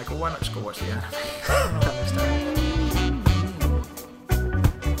anime, and I'm like, well, why not just go watch the anime?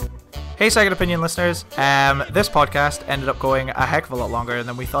 Hey, Second Opinion listeners. This podcast ended up going a heck of a lot longer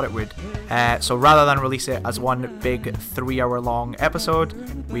than we thought it would. So rather than release it as one big 3-hour long episode,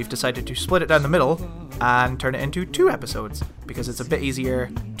 we've decided to split it down the middle and turn it into 2 episodes because it's a bit easier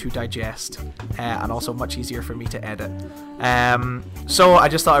to digest and also much easier for me to edit. So I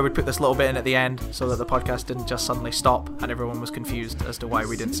just thought I would put this little bit in at the end so that the podcast didn't just suddenly stop and everyone was confused as to why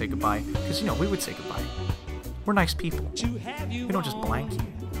we didn't say goodbye. Because, we would say goodbye. We're nice people. We don't just blank you.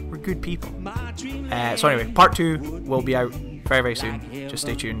 We're good people. So anyway, part 2 will be out very, very soon. Just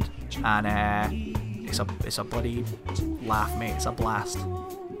stay tuned. And it's a bloody laugh, mate. It's a blast.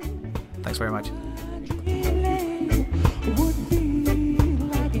 Thanks very much.